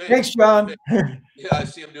problem. Thanks, John. Yeah, I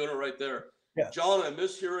see him doing it right there. Yeah. John, I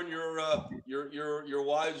miss hearing your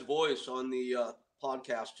wise voice on the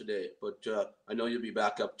podcast today, but I know you'll be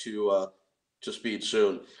back up to speed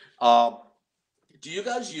soon. Do you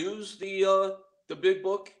guys use the big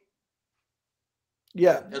book?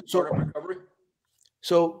 Yeah. At Startup Recovery?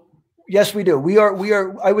 So yes, we do. We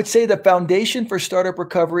are. I would say the foundation for Startup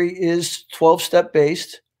Recovery is 12-step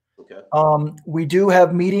based. Okay. We do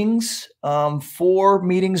have meetings, 4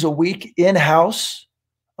 meetings a week in-house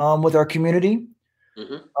with our community.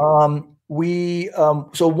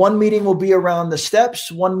 Mm-hmm. So one meeting will be around the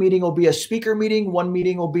steps. One meeting will be a speaker meeting. One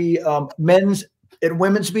meeting will be men's and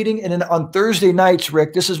women's meeting. And then on Thursday nights,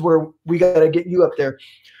 Rick, this is where we got to get you up there.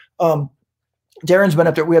 Darren's been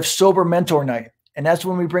up there. We have sober mentor night. And that's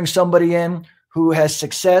when we bring somebody in who has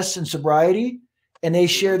success in sobriety and they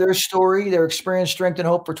share their story, their experience, strength, and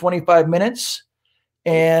hope for 25 minutes.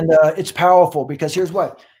 And it's powerful because here's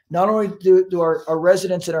what. Not only do our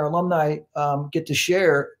residents and our alumni get to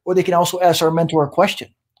share, or they can also ask our mentor a question,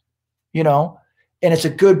 and it's a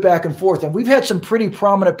good back and forth. And we've had some pretty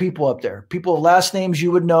prominent people up there, people, last names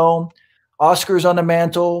you would know, Oscars on the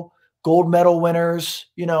mantle, gold medal winners,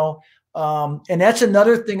 and that's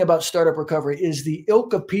another thing about Startup Recovery is the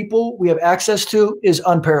ilk of people we have access to is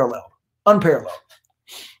unparalleled.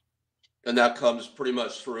 And that comes pretty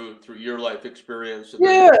much through your life experience. And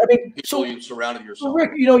yeah, I mean, people you surrounded yourself.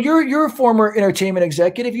 Rick, you're a former entertainment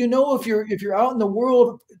executive. If you're out in the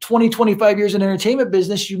world 20, 25 years in the entertainment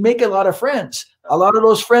business, you make a lot of friends. A lot of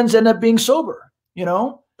those friends end up being sober.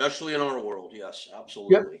 Especially in our world, yes,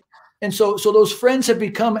 absolutely. And so those friends have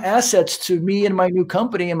become assets to me and my new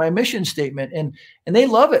company and my mission statement. And they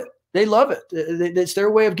love it. They love it. It's their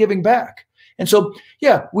way of giving back. And so,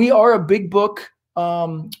 yeah, we are a big book,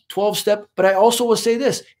 12-step. But I also will say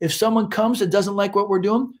this: if someone comes that doesn't like what we're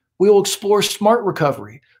doing, we will explore smart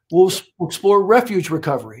recovery. We'll explore refuge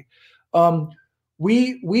recovery.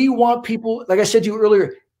 We want people, like I said to you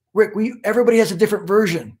earlier, Rick, everybody has a different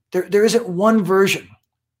version. There isn't one version,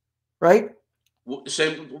 right?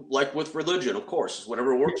 Same like with religion, of course,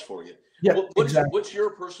 whatever works for you. Yeah, exactly. What's your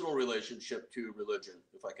personal relationship to religion,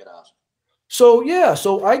 if I could ask?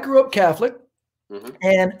 So I grew up Catholic,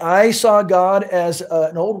 and I saw God as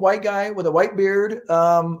an old white guy with a white beard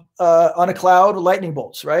on a cloud with lightning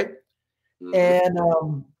bolts, right? And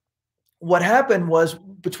what happened was,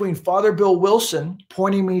 between Father Bill Wilson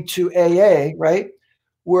pointing me to AA, right,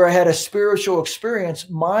 where I had a spiritual experience,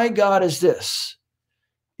 my God is this,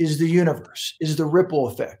 is the universe, is the ripple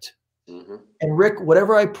effect. And Rick,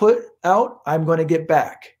 whatever I put out, I'm going to get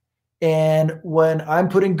back. And when I'm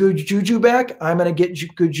putting good juju back, I'm going to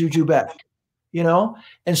get good juju back, you know?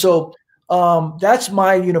 And so that's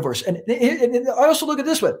my universe. And I also look at it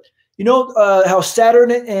this way. You know how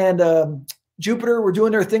Saturn and Jupiter were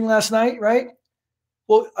doing their thing last night, right?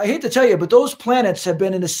 Well, I hate to tell you, but those planets have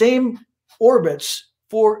been in the same orbits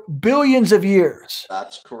for billions of years.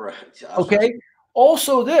 That's correct. That's okay. Right.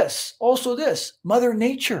 Also this, Mother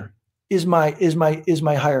Nature is my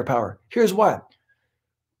higher power. Here's why.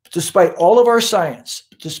 Despite all of our science,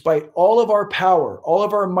 despite all of our power, all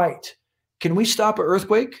of our might, can we stop an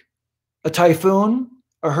earthquake, a typhoon,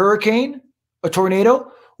 a hurricane, a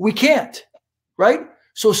tornado? We can't, right?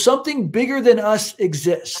 So something bigger than us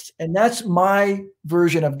exists, and that's my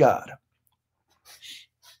version of God.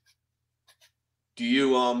 Do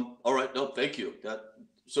you all right, no, thank you.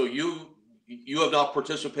 So you have not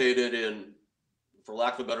participated in, for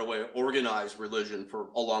lack of a better way, organized religion for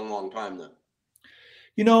a long time then?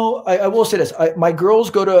 You know, I will say this. My girls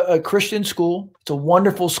go to a Christian school. It's a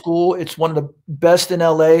wonderful school. It's one of the best in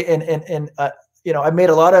LA. And you know, I made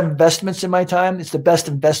a lot of investments in my time. It's the best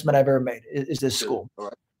investment I've ever made, is this school. All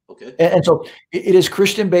right. Okay. And so it is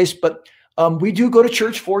Christian based, but we do go to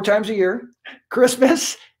church 4 times a year: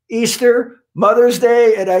 Christmas, Easter, Mother's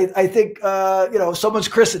Day, and I think you know, someone's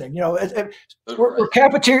christening. You know, we're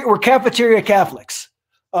cafeteria Catholics.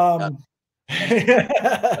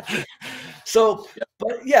 So,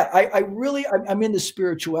 but yeah, I'm into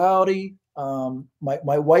spirituality.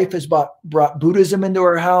 My wife has brought Buddhism into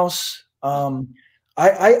our house.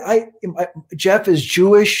 Jeff is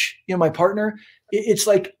Jewish, you know, my partner. It's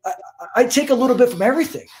like I take a little bit from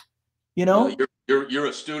everything, you know. You're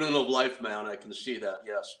a student of life, man. I can see that.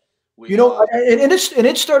 Yes. You know, and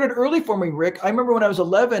it started early for me, Rick. I remember when I was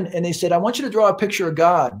 11, and they said, "I want you to draw a picture of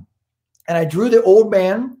God," and I drew the old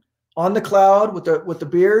man on the cloud with the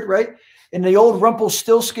beard, right, and the old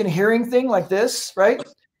Rumpelstiltskin hearing thing like this, right,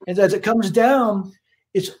 and as it comes down,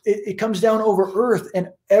 it comes down over Earth, and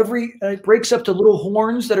it breaks up to little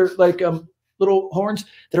horns that are like little horns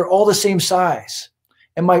that are all the same size.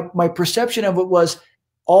 And my perception of it was,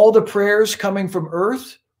 all the prayers coming from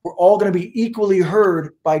Earth were all going to be equally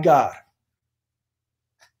heard by God.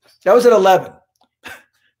 That was at 11.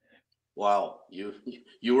 Wow, you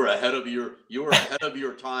were ahead of your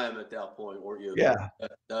time at that point, weren't you? Yeah,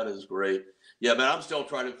 that is great. Yeah, man, I'm still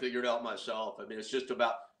trying to figure it out myself. I mean, it's just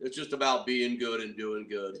about being good and doing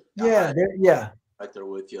good. Yeah, right there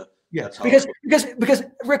with you. Yeah, because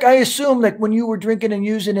Rick, I assume that when you were drinking and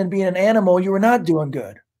using and being an animal, you were not doing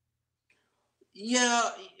good. Yeah,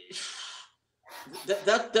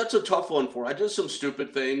 that's a tough one for. I did some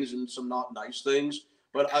stupid things and some not nice things,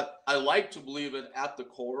 but I like to believe it at the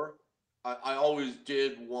core. I always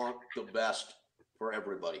did want the best for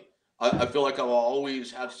everybody. I feel like I've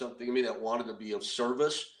always had something in me that wanted to be of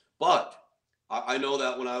service, but I know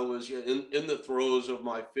that when I was in the throes of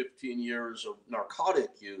my 15 years of narcotic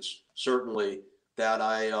use, certainly that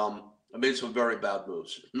I made some very bad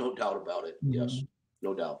moves. No doubt about it. Mm-hmm. Yes,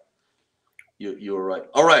 no doubt. You were right.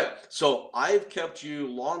 All right. So I've kept you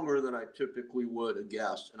longer than I typically would a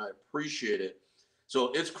guest, and I appreciate it.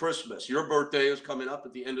 So it's Christmas. Your birthday is coming up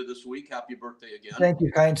at the end of this week. Happy birthday again. Thank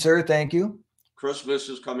you, kind sir. Thank you. Christmas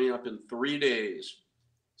is coming up in 3 days.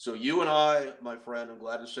 So you and I, my friend, I'm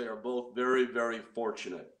glad to say, are both very, very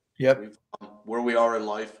fortunate. Yep. Where we are in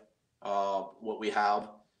life, what we have.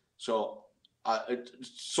 So it's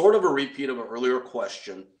sort of a repeat of an earlier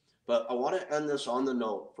question, but I want to end this on the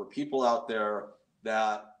note for people out there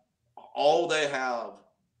that all they have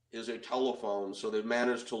is a telephone, so they've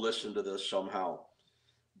managed to listen to this somehow.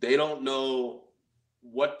 They don't know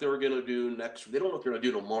what they're going to do next. They don't know what they're going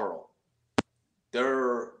to do tomorrow.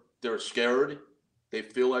 They're they're scared. They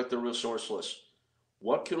feel like they're resourceless.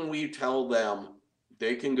 What can we tell them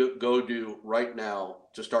they can go do right now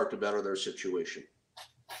to start to better their situation?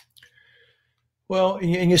 Well,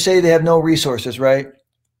 and you say they have no resources, right?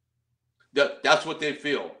 That's what they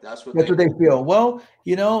feel. That's what they feel. Well,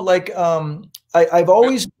 you know, like I've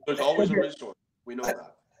always there's always a resource. We know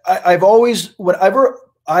that. I've always, whenever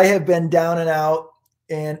I have been down and out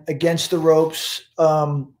and against the ropes,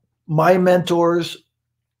 my mentors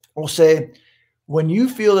will say, when you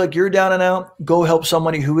feel like you're down and out, go help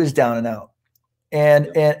somebody who is down and out. And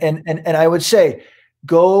I would say,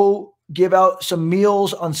 go give out some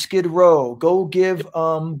meals on Skid Row. Go give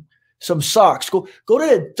some socks. Go to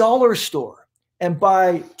a dollar store and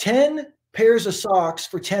buy 10 pairs of socks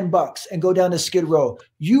for $10 and go down to Skid Row.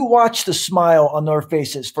 You watch the smile on their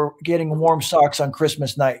faces for getting warm socks on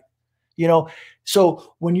Christmas night. You know,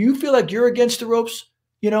 so when you feel like you're against the ropes,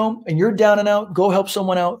 you know, and you're down and out, go help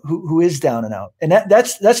someone out who is down and out. And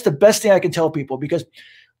that's the best thing I can tell people, because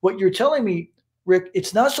what you're telling me, Rick,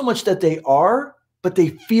 it's not so much that they are, but they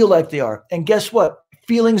feel like they are. And guess what?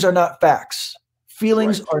 Feelings are not facts.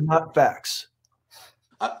 Feelings are not facts.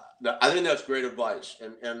 I think that's great advice.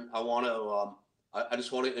 And I want to, I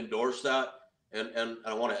just want to endorse that and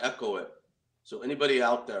I want to echo it. So anybody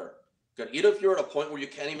out there, even if you're at a point where you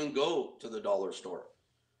can't even go to the dollar store,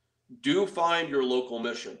 do find your local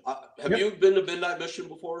mission. Have you been to Midnight Mission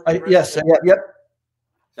before? Yes. Yep.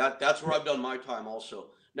 That's where I've done my time also.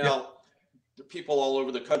 Now, the people all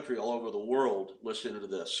over the country, all over the world listen to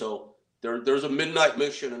this. So there's a Midnight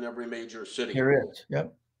Mission in every major city. There is.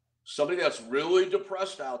 Yep. Somebody that's really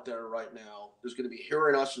depressed out there right now is going to be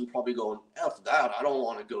hearing us and probably going, F that. I don't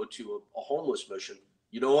want to go to a homeless mission.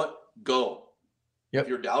 You know what? Go. If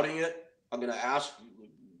you're doubting it, I'm going to ask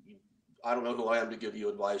you. I don't know who I am to give you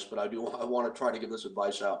advice, but I want to try to give this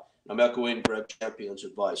advice out. I'm echoing Gregg Champion's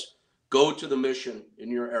advice. Go to the mission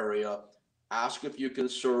in your area. Ask if you can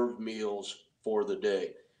serve meals for the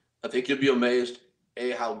day. I think you'd be amazed,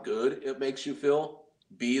 A, how good it makes you feel,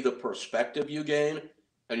 B, the perspective you gain,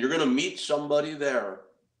 and you're going to meet somebody there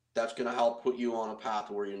that's going to help put you on a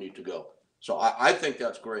path where you need to go. So I think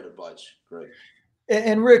that's great advice. Great.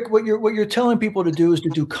 And Rick, what you're telling people to do is to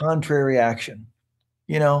do contrary action.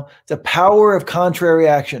 You know, the power of contrary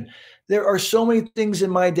action. There are so many things in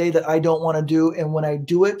my day that I don't want to do. And when I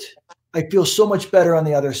do it, I feel so much better on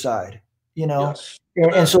the other side, you know? Yes.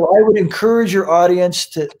 And so I would encourage your audience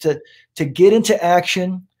to get into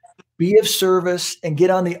action, be of service, and get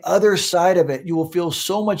on the other side of it. You will feel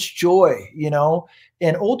so much joy, you know?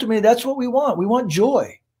 And ultimately that's what we want. We want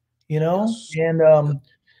joy, you know? Yes.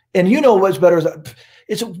 And you know what's better is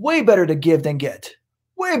it's way better to give than get.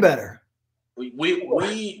 Way better.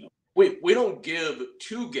 We don't give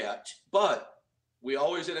to get, but we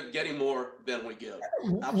always end up getting more than we give.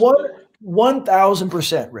 Absolutely.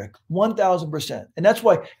 1,000%, Rick. 1,000%. And that's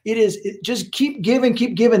why just keep giving,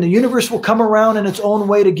 keep giving. The universe will come around in its own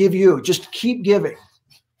way to give you. Just keep giving.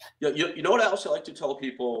 Yeah, you know what else I like to tell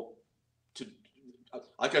people to,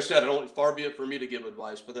 like I said, far be it for me to give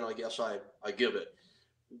advice, but then I guess I give it.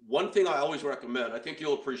 One thing I always recommend, I think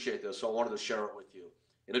you'll appreciate this, so I wanted to share it with you.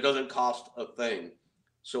 And it doesn't cost a thing.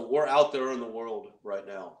 So we're out there in the world right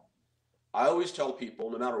now. I always tell people,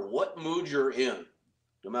 no matter what mood you're in,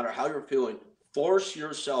 no matter how you're feeling, force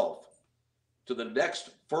yourself to the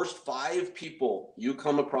first 5 people you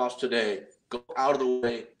come across today, go out of the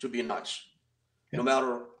way to be nice. Yeah. No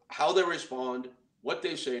matter how they respond, what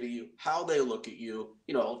they say to you, how they look at you,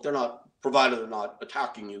 you know, provided they're not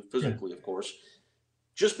attacking you physically, of course,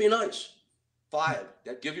 just be nice. 5.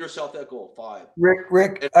 Give yourself that goal. 5.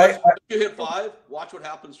 Rick, if you hit 5, watch what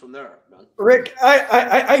happens from there, man. Rick,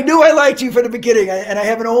 I knew I liked you from the beginning, and I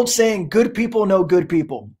have an old saying: "Good people know good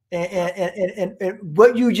people." And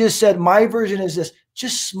what you just said, my version is this: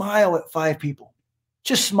 just smile at 5 people,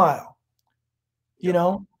 just smile, you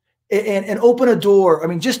know, and open a door. I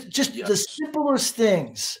mean, just the simplest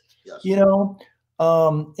things, you know.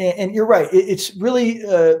 And you're right; it's really,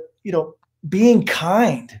 you know, being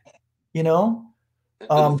kind. You know,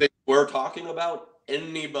 the thing we're talking about,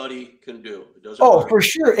 anybody can do. It doesn't matter. For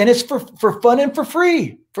sure. And it's for fun and for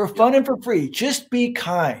free, and for free. Just be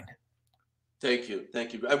kind. Thank you.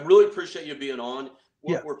 I really appreciate you being on.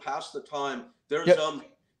 We're past the time. There's,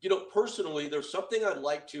 you know, personally, there's something I'd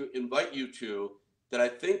like to invite you to that I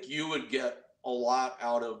think you would get a lot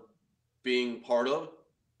out of being part of.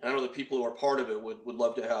 And I know the people who are part of it would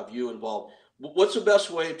love to have you involved. What's the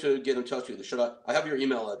best way to get in touch with you? I have your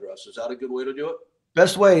email address. Is that a good way to do it?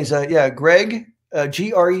 Best way is, Gregg, Gregg. I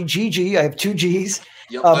have 2 G's,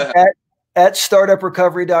 at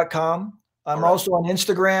startuprecovery.com. I'm also on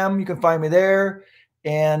Instagram. You can find me there.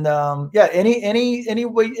 And yeah, any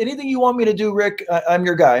way, anything you want me to do, Rick, I'm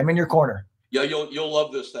your guy. I'm in your corner. Yeah, you'll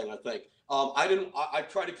love this thing, I think. I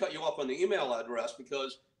tried to cut you off on the email address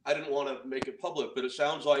because I didn't want to make it public, but it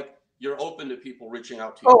sounds like you're open to people reaching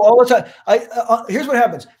out to you. Oh, all the time. Here's what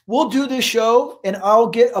happens. We'll do this show, and I'll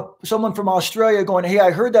get someone from Australia going, "Hey, I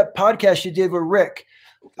heard that podcast you did with Rick.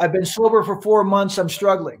 Okay. I've been sober for 4 months. I'm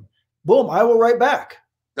struggling." Boom, I will write back.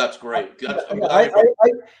 That's great.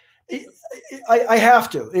 I have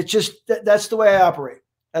to. It's just that's the way I operate.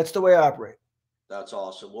 That's the way I operate. That's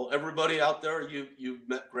awesome. Well, everybody out there, you've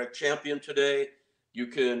met Gregg Champion today. You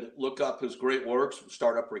can look up his great works,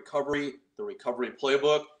 Startup Recovery, the Recovery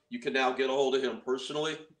Playbook. You can now get a hold of him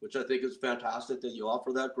personally, which I think is fantastic that you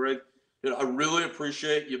offer that, Gregg. I really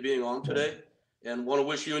appreciate you being on today and want to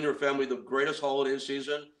wish you and your family the greatest holiday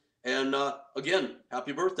season. And again,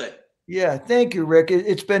 happy birthday. Yeah, thank you, Rick.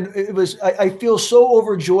 I feel so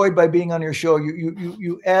overjoyed by being on your show.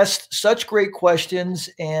 You asked such great questions,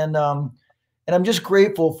 and I'm just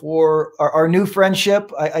grateful for our new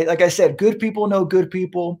friendship. Like I said, good people know good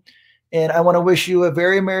people, and I want to wish you a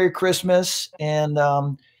very Merry Christmas. And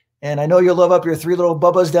I know you'll love up your 3 little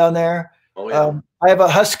Bubbas down there. Oh yeah. I have a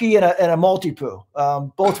husky and a Maltipoo,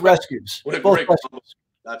 both rescues. What a both great rescues.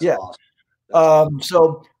 That's awesome.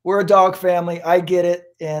 So we're a dog family. I get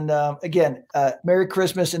it. And again, Merry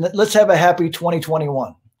Christmas, and let's have a happy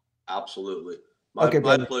 2021. Absolutely. My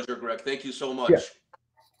pleasure, Gregg. Thank you so much.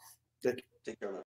 Yeah. Take care, man.